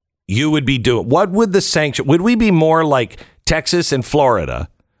 you would be doing? What would the sanction? Would we be more like Texas and Florida,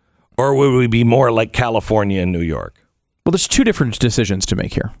 or would we be more like California and New York? Well, there's two different decisions to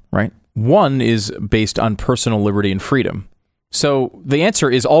make here, right? One is based on personal liberty and freedom. So the answer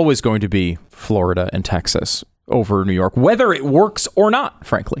is always going to be Florida and Texas over New York, whether it works or not,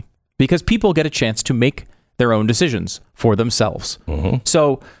 frankly, because people get a chance to make their own decisions for themselves. Mm-hmm.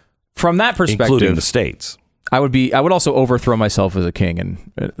 So from that perspective, including the states, I would also overthrow myself as a king, and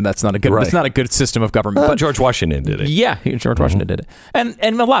that's not a good. Right. That's not a good system of government. But George Washington did it. Yeah, George Washington did it, and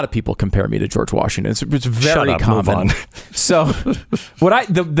a lot of people compare me to George Washington. It's very common. Move on. So,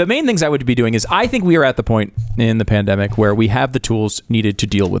 the main things I would be doing is I think we are at the point in the pandemic where we have the tools needed to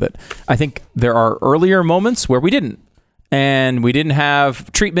deal with it. I think there are earlier moments where we didn't, and we didn't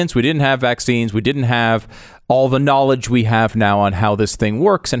have treatments, we didn't have vaccines, we didn't have all the knowledge we have now on how this thing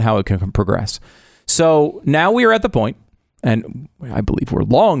works and how it can progress. So now we are at the point, and I believe we're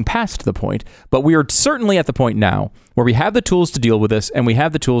long past the point, but we are certainly at the point now where we have the tools to deal with this, and we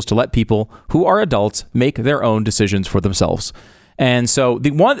have the tools to let people who are adults make their own decisions for themselves. And so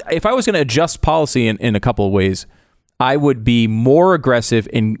if I was going to adjust policy in a couple of ways, I would be more aggressive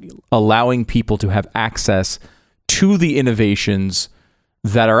in allowing people to have access to the innovations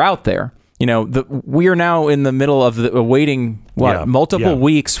that are out there. You know, we are now in the middle of awaiting multiple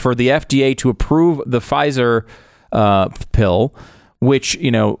weeks for the FDA to approve the Pfizer pill, which,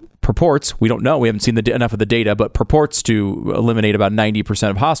 purports, we don't know, we haven't seen enough of the data, but purports to eliminate about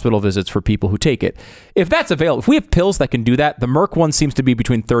 90% of hospital visits for people who take it. If that's available, if we have pills that can do that, the Merck one seems to be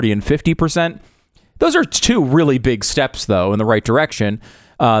between 30 and 50%. Those are two really big steps, though, in the right direction.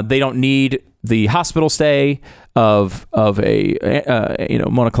 They don't need the hospital stay of a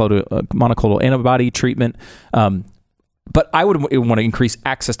monoclonal antibody treatment. But I would want to increase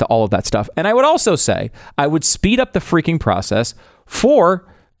access to all of that stuff. And I would also say I would speed up the freaking process for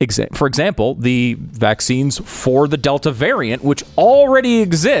example, the vaccines for the Delta variant, which already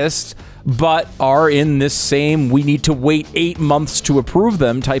exist, but are in this same we need to wait 8 months to approve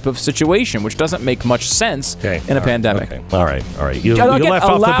them type of situation, which doesn't make much sense in a pandemic. Okay. All right. You left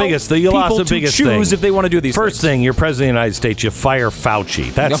off the biggest thing. You lost the biggest thing. Choose if they want to do these First thing, you're president of the United States, you fire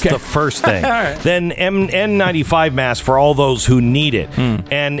Fauci. That's the first thing. Right. Then N95 mask for all those who need it.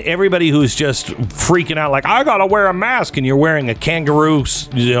 And everybody who's just freaking out like, I got to wear a mask, and you're wearing a kangaroo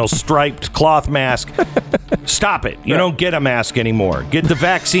striped cloth mask. Stop it. You don't get a mask anymore. Get the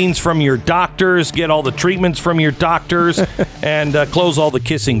vaccines from your doctors, get all the treatments from your doctors, and close all the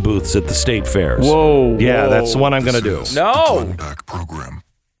kissing booths at the state fairs. Whoa. Yeah, that's what I'm going to do. No. Program.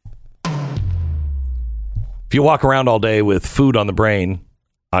 If you walk around all day with food on the brain,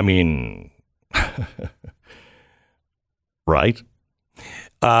 I mean, right?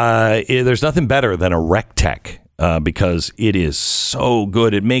 There's nothing better than a Rectech. Because it is so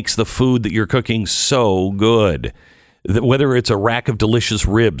good. It makes the food that you're cooking so good. Whether it's a rack of delicious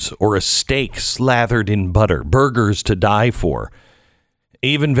ribs or a steak slathered in butter, burgers to die for,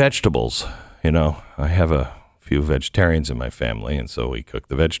 even vegetables. I have a few vegetarians in my family, and so we cook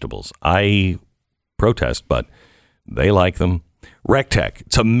the vegetables. I protest, but they like them. Rectech,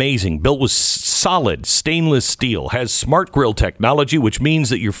 it's amazing. Built with solid stainless steel, has smart grill technology, which means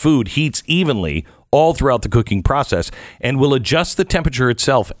that your food heats evenly all throughout the cooking process and will adjust the temperature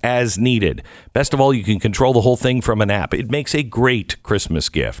itself as needed. Best of all, you can control the whole thing from an app. It makes a great Christmas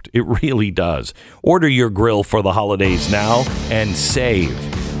gift. It really does. Order your grill for the holidays now and save.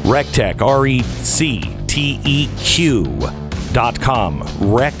 RecTech, RecTeq.com.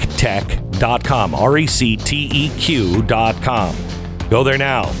 RecTech.com. RecTeq.com. Go there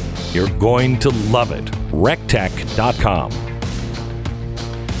now. You're going to love it. RecTech.com.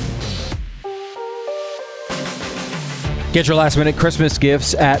 Get your last-minute Christmas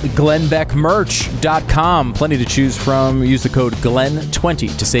gifts at GlennBeckMerch.com. Plenty to choose from. Use the code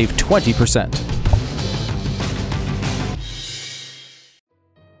GLENN20 to save 20%.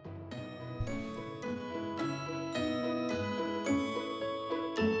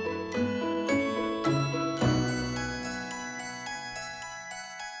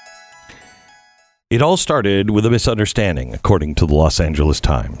 It all started with a misunderstanding, according to the Los Angeles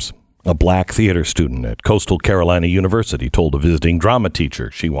Times. A black theater student at Coastal Carolina University told a visiting drama teacher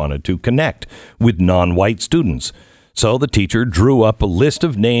she wanted to connect with non-white students. So the teacher drew up a list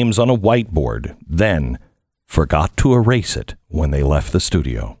of names on a whiteboard, then forgot to erase it when they left the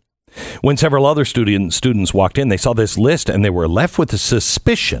studio. When several other students walked in, they saw this list and they were left with the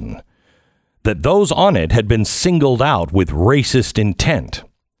suspicion that those on it had been singled out with racist intent.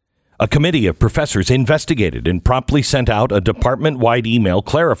 A committee of professors investigated and promptly sent out a department-wide email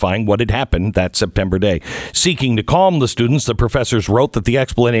clarifying what had happened that September day. Seeking to calm the students, the professors wrote that the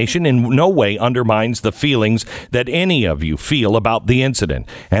explanation in no way undermines the feelings that any of you feel about the incident,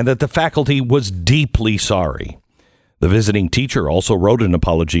 and that the faculty was deeply sorry. The visiting teacher also wrote an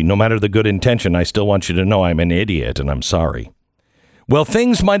apology. No matter the good intention, I still want you to know I'm an idiot and I'm sorry. Well,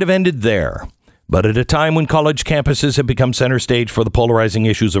 things might have ended there. But at a time when college campuses have become center stage for the polarizing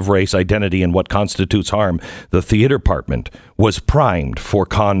issues of race, identity, and what constitutes harm, the theater department was primed for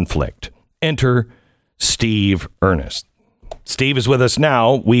conflict. Enter Steve Earnest. Steve is with us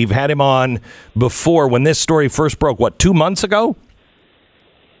now. We've had him on before when this story first broke, 2 months ago?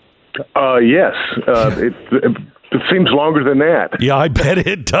 Yes. It seems longer than that. Yeah, I bet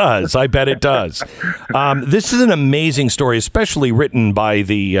it does. This is an amazing story, especially written by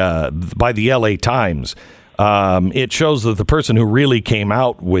the LA Times. It shows that the person who really came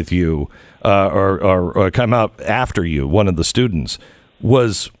out with you or come out after you, one of the students,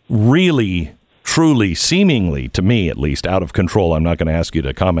 was really, truly, seemingly, to me at least, out of control. I'm not going to ask you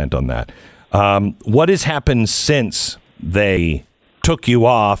to comment on that. What has happened since they took you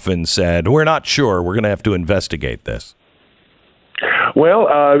off and said, we're not sure, we're going to have to investigate this? Well,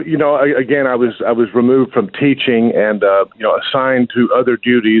 again, I was removed from teaching and, assigned to other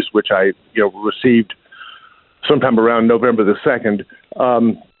duties, which I, received sometime around November the 2nd.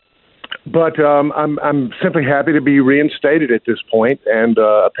 But I'm simply happy to be reinstated at this point, and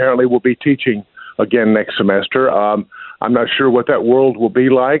apparently will be teaching again next semester. I'm not sure what that world will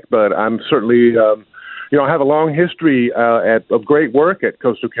be like, but I'm certainly I have a long history of great work at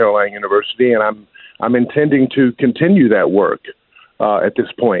Coastal Carolina University, and I'm intending to continue that work at this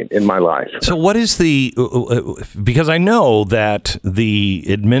point in my life. So what is because I know that the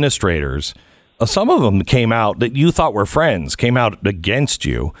administrators, some of them came out that you thought were friends, came out against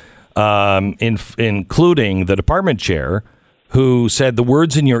you, including the department chair, who said the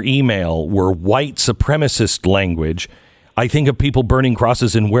words in your email were white supremacist language. I think of people burning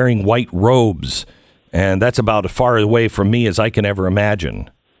crosses and wearing white robes. And that's about as far away from me as I can ever imagine.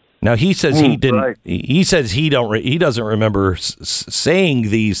 Now he says he didn't. Right. He says he doesn't remember saying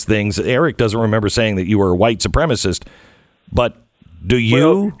these things. Eric doesn't remember saying that you were a white supremacist. But do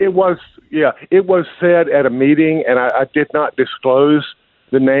you? Well, it was said at a meeting, and I did not disclose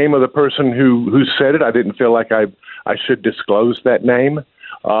the name of the person who said it. I didn't feel like I should disclose that name,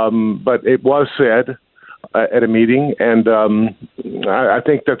 but it was said at a meeting, and I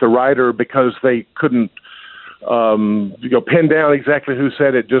think that the writer, because they couldn't pin down exactly who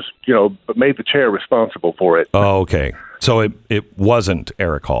said it, just made the chair responsible for it. Oh, okay. So it wasn't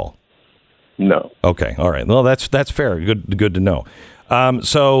Eric Hall. No. Okay. All right. Well, that's fair. Good to know.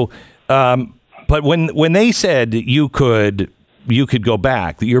 But when they said you could go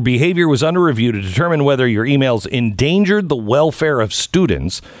back, that your behavior was under review to determine whether your emails endangered the welfare of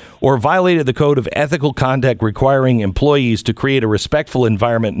students or violated the code of ethical conduct requiring employees to create a respectful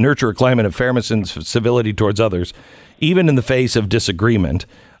environment, nurture a climate of fairness and civility towards others, even in the face of disagreement.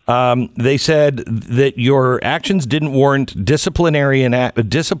 They said that your actions didn't warrant disciplinary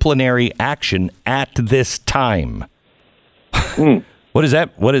action at this time. What is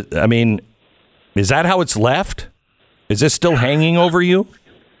that? Is that how it's left? Is this still hanging over you?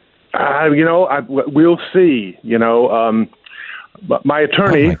 We'll see. My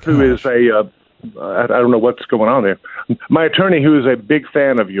attorney, who is a I don't know what's going on there. My attorney, who is a big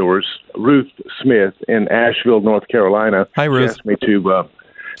fan of yours, Ruth Smith in Asheville, North Carolina, Hi, Ruth. asked me to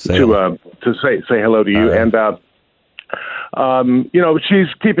say hello to you. And she's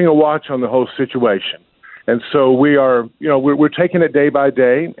keeping a watch on the whole situation. And so we're taking it day by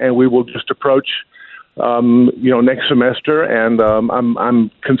day, and we will just approach next semester, and I'm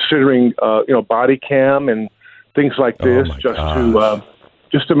considering body cam and things like this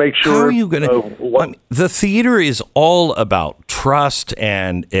just to make sure. How are you going to? The theater is all about trust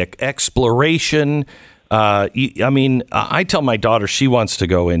and exploration. I tell my daughter she wants to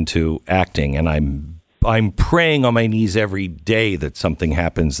go into acting, and I'm praying on my knees every day that something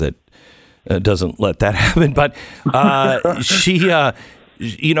happens that doesn't let that happen. But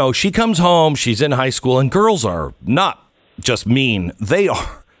she comes home. She's in high school, and girls are not just mean; they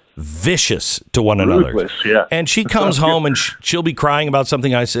are vicious to one another. Yeah. And she comes home and she'll be crying about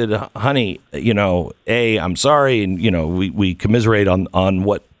something. I said, honey, I'm sorry. And, we commiserate on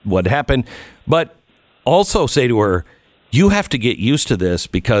what happened, but also say to her, you have to get used to this,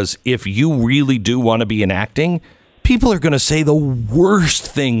 because if you really do want to be in acting, people are going to say the worst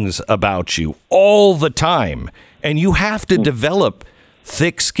things about you all the time. And you have to develop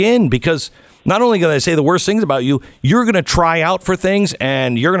thick skin, because not only going to say the worst things about you, you're going to try out for things,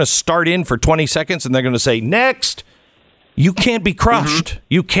 and you're going to start in for 20 seconds, and they're going to say, next. You can't be crushed. Mm-hmm.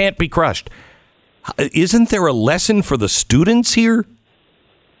 You can't be crushed. Isn't there a lesson for the students here?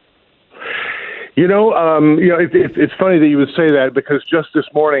 It's funny that you would say that, because just this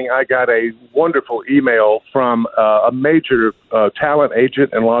morning I got a wonderful email from a major talent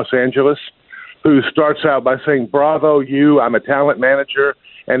agent in Los Angeles who starts out by saying, bravo, I'm a talent manager,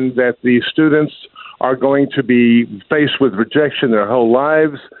 and that the students are going to be faced with rejection their whole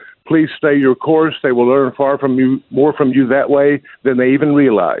lives. Please stay your course. They will learn more from you that way than they even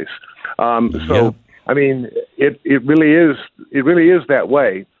realize. It really is that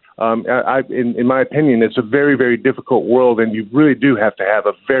way. In my opinion, it's a very, very difficult world, and you really do have to have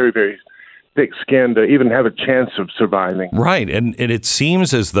a very, very thick skin to even have a chance of surviving. Right. And it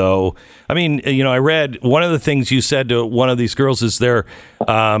seems as though, I read one of the things you said to one of these girls is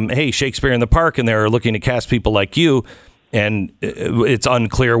hey, Shakespeare in the Park, and they're looking to cast people like you. And it's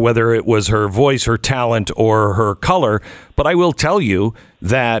unclear whether it was her voice, her talent, or her color. But I will tell you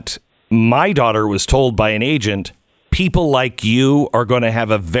that my daughter was told by an agent, people like you are going to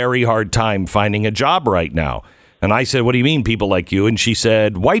have a very hard time finding a job right now. And I said, what do you mean, people like you? And she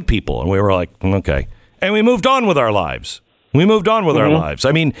said, white people. And we were like, okay. And we moved on with our lives. Our lives.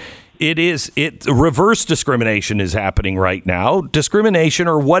 Reverse discrimination is happening right now. Discrimination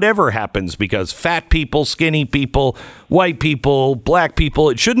or whatever happens because fat people, skinny people, white people, black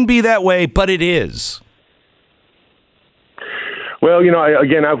people, it shouldn't be that way, but it is. Well,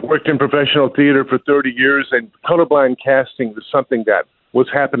 I've worked in professional theater for 30 years, and colorblind casting was something that was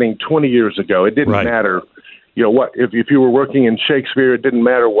happening 20 years ago. It didn't matter. If you were working in Shakespeare, it didn't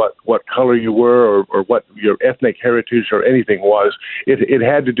matter what color you were or what your ethnic heritage or anything was. It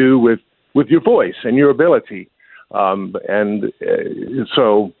had to do with your voice and your ability.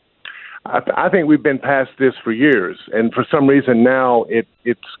 So I think we've been past this for years, and for some reason now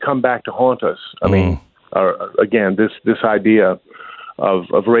it's come back to haunt us. Again, this idea of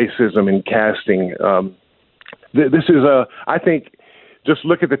racism in casting. This is I think. Just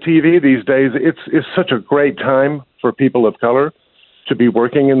look at the TV these days. It's such a great time for people of color to be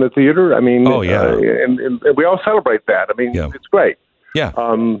working in the theater. And we all celebrate that. It's great. Yeah.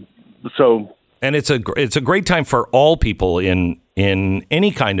 And it's a great time for all people in any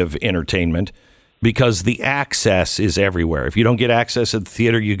kind of entertainment, because the access is everywhere. If you don't get access at the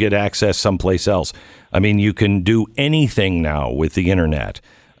theater, you get access someplace else. You can do anything now with the internet.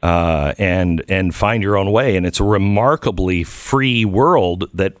 And find your own way. And it's a remarkably free world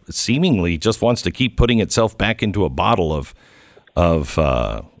that seemingly just wants to keep putting itself back into a bottle of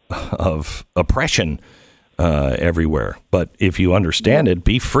oppression everywhere. But if you understand it,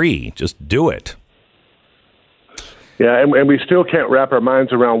 be free. Just do it. Yeah, and we still can't wrap our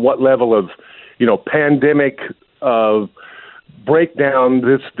minds around what level of, pandemic breakdown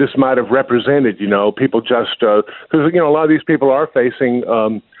this might have represented. People just because a lot of these people are facing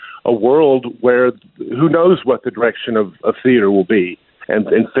a world where who knows what the direction of theater will be and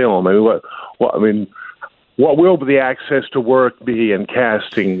film. What will the access to work be in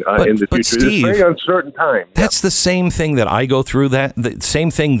casting in the future? Steve, it's a very uncertain time. That's the same thing that I go through, the same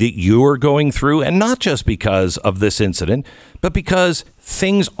thing that you're going through, and not just because of this incident, but because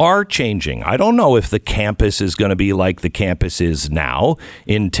things are changing. I don't know if the campus is going to be like the campus is now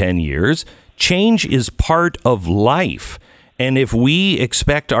in 10 years. Change is part of life. And if we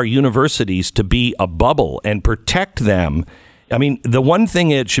expect our universities to be a bubble and protect them, I mean, the one thing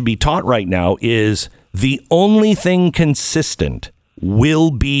that should be taught right now is the only thing consistent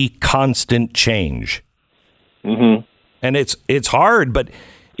will be constant change. Mm-hmm. And it's hard, but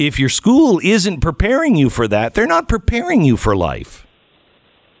if your school isn't preparing you for that, they're not preparing you for life.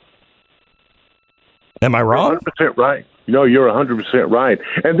 Am I wrong? 100% right. No, you're 100% right.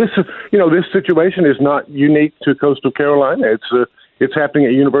 And this is, this situation is not unique to Coastal Carolina. It's happening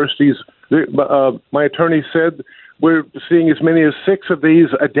at universities. My attorney said we're seeing as many as 6 of these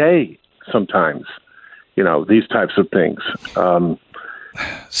a day sometimes. These types of things.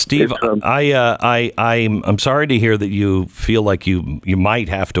 Steve, I'm sorry to hear that you feel like you might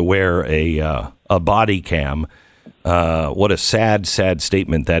have to wear a body cam. What a sad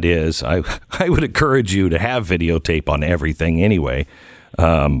statement that is. I would encourage you to have videotape on everything anyway,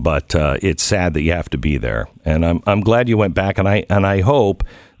 but it's sad that you have to be there. And I'm glad you went back, and I hope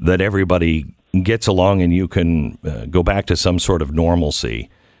that everybody gets along and you can go back to some sort of normalcy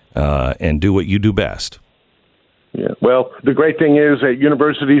and do what you do best. Yeah. Well, the great thing is at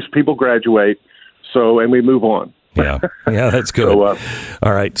universities, people graduate, and we move on. Yeah, that's good.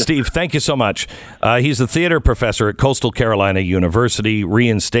 All right, Steve, thank you so much. He's a theater professor at Coastal Carolina University,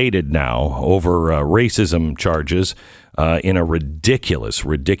 reinstated now over racism charges in a ridiculous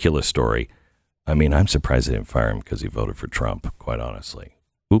story. I mean, I'm surprised they didn't fire him because he voted for Trump, quite honestly.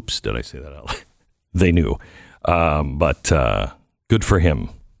 Oops, did I say that out loud? They knew. But good for him.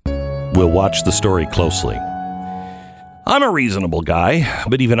 We'll watch the story closely. I'm a reasonable guy,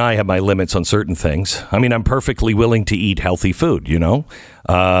 but even I have my limits on certain things. I mean, I'm perfectly willing to eat healthy food,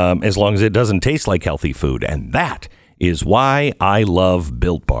 as long as it doesn't taste like healthy food. And that is why I love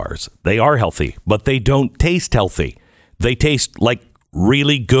Built Bars. They are healthy, but they don't taste healthy. They taste like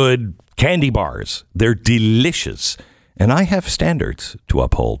really good candy bars. They're delicious. And I have standards to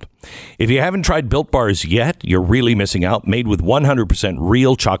uphold. If you haven't tried Built Bars yet, you're really missing out. Made with 100%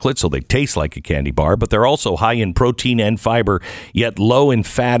 real chocolate, so they taste like a candy bar, but they're also high in protein and fiber, yet low in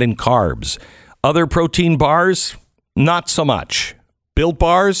fat and carbs. Other protein bars, not so much. Built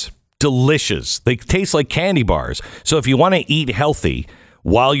Bars, delicious. They taste like candy bars. So if you want to eat healthy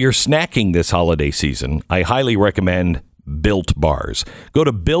while you're snacking this holiday season, I highly recommend Built Bars. Go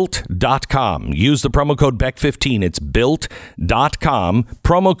to Built.com. Use the promo code BECK15. It's Built.com.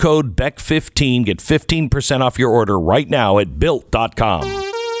 Promo code BECK15. Get 15% off your order right now at Built.com.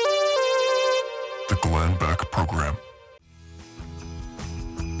 The Glenn Beck Program.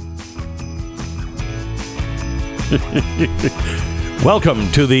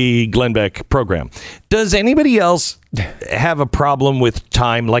 Welcome to the Glenn Beck Program. Does anybody else have a problem with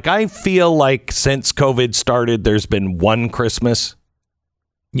time? Like, I feel like since COVID started, there's been one Christmas.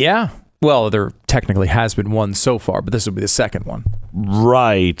 Yeah. Well, there technically has been one so far, but this will be the second one.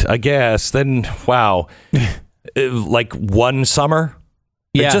 Right. I guess. Then, wow. Like one summer?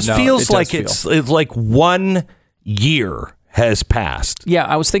 Yeah, it just feels like it's like 1 year has passed. Yeah,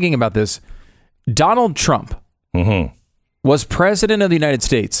 I was thinking about this. Donald Trump was president of the United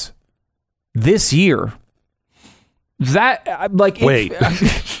States this year. That, like, wait,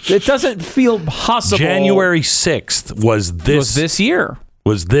 it doesn't feel possible. January 6th was this year.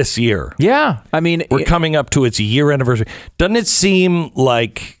 Was this year. Yeah. I mean, we're coming up to its year anniversary. Doesn't it seem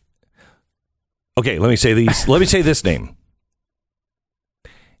like, okay, let me say this name.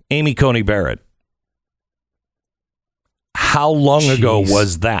 Amy Coney Barrett. How long ago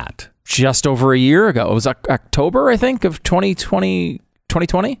was that? Just over a year ago. It was October, I think, of 2020.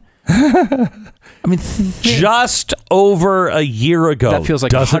 I mean, just over a year ago. That feels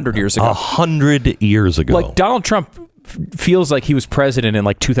like 100 years ago. 100 years ago. Like, Donald Trump feels like he was president in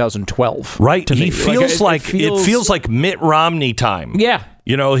like 2012. Right. To he me. feels it feels like Mitt Romney time. Yeah.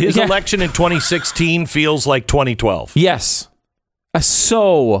 His election in 2016 feels like 2012. Yes.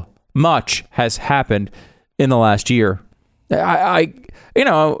 So much has happened in the last year.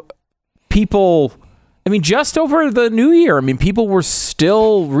 People, just over the new year, people were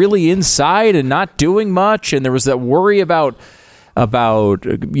still really inside and not doing much. And there was that worry about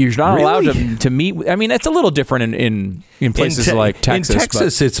you're not allowed to meet. It's a little different in places like Texas. In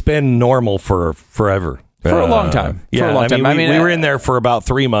Texas, it's been normal for forever. For a long time. Yeah, for a long time. We were in there for about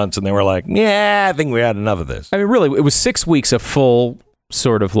 3 months and they were like, yeah, I think we had enough of this. Really, it was 6 weeks of full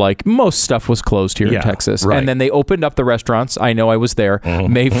sort of like most stuff was closed here in Texas. Right. And then they opened up the restaurants. I know I was there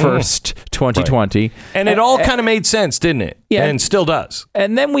May 1st, 2020. Right. And it all kind of made sense, didn't it? Yeah. And still does.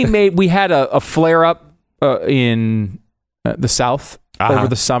 And then we had a flare up in the South over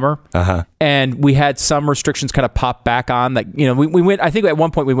the summer. And we had some restrictions kind of pop back on that, we went, I think at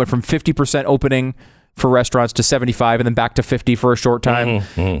one point we went from 50% opening for restaurants to 75 and then back to 50 for a short time.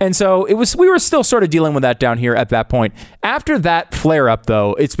 And so we were still sort of dealing with that down here at that point. After that flare up,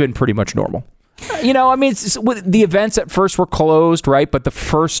 though, it's been pretty much normal. The events at first were closed, right? But the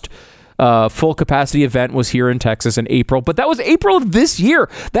first full capacity event was here in Texas in April. But that was April of this year.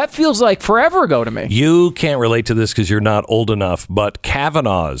 That feels like forever ago to me. You can't relate to this because you're not old enough, but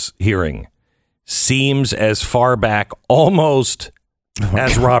Kavanaugh's hearing seems as far back almost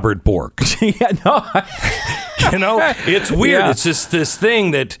as Robert Bork. It's weird. It's just this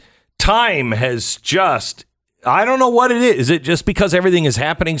thing that time has just, I don't know what it is. Is it just because everything is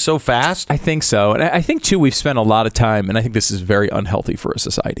happening so fast? I think so. And I think, too, we've spent a lot of time, and I think this is very unhealthy for a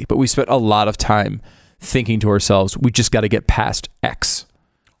society, but we spent a lot of time thinking to ourselves, we just got to get past X.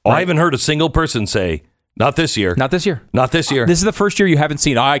 Right? I haven't heard a single person say, not this year. Not this year. Not this year. This is the first year you haven't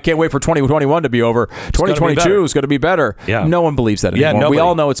seen, I can't wait for 2021 to be over. 2022 is going to be better. Yeah. No one believes that anymore. We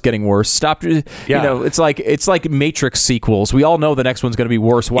all know it's getting worse. Stop. It's like Matrix sequels. We all know the next one's going to be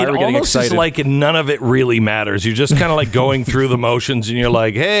worse. Why are we getting excited? It's like none of it really matters. You're just kind of like going through the motions and you're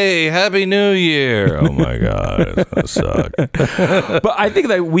like, hey, Happy New Year. Oh my God, it's going to suck. But I think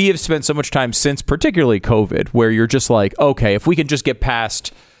that we have spent so much time since particularly COVID where you're just like, okay, if we can just get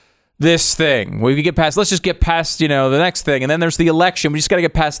past this thing, let's just get past, the next thing. And then there's the election. We just got to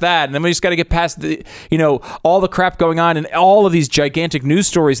get past that. And then we just got to get past all the crap going on and all of these gigantic news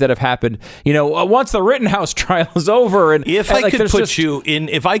stories that have happened, once the Rittenhouse trial is over. And if I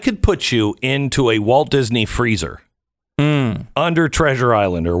could put you into a Walt Disney freezer under Treasure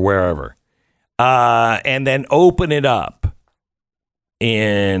Island or wherever, and then open it up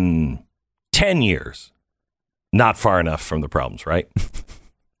in 10 years, not far enough from the problems, right?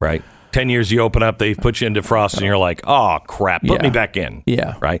 Right. 10 years you open up, they put you into defrost and you're like, oh, crap, put me back in.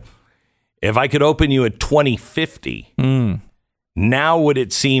 Yeah. Right. If I could open you at 2050, now would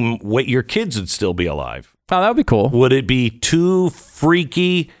it seem your kids would still be alive? Oh, that would be cool. Would it be too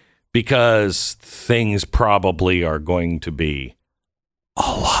freaky? Because things probably are going to be a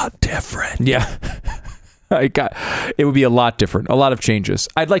lot different. Yeah. It would be a lot different. A lot of changes.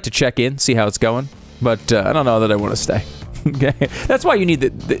 I'd like to check in, see how it's going, but I don't know that I want to stay. Okay, that's why you need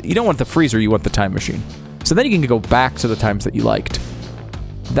you don't want the freezer, you want the time machine. So then you can go back to the times that you liked.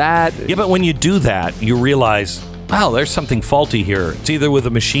 Yeah, but when you do that, you realize, wow, there's something faulty here. It's either with the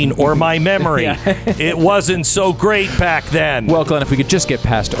machine or my memory. It wasn't so great back then. Well, Glenn, if we could just get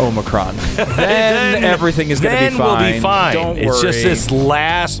past Omicron, then everything is going to be fine. Then we'll be fine. Don't worry. It's just this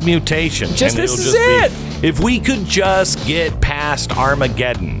last mutation. This is it. If we could just get past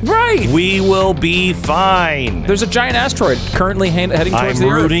Armageddon, right, we will be fine. There's a giant asteroid currently heading towards the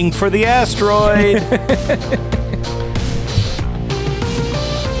Earth. I'm rooting for the asteroid.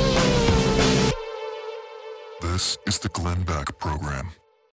 This is the Glenn Beck Program.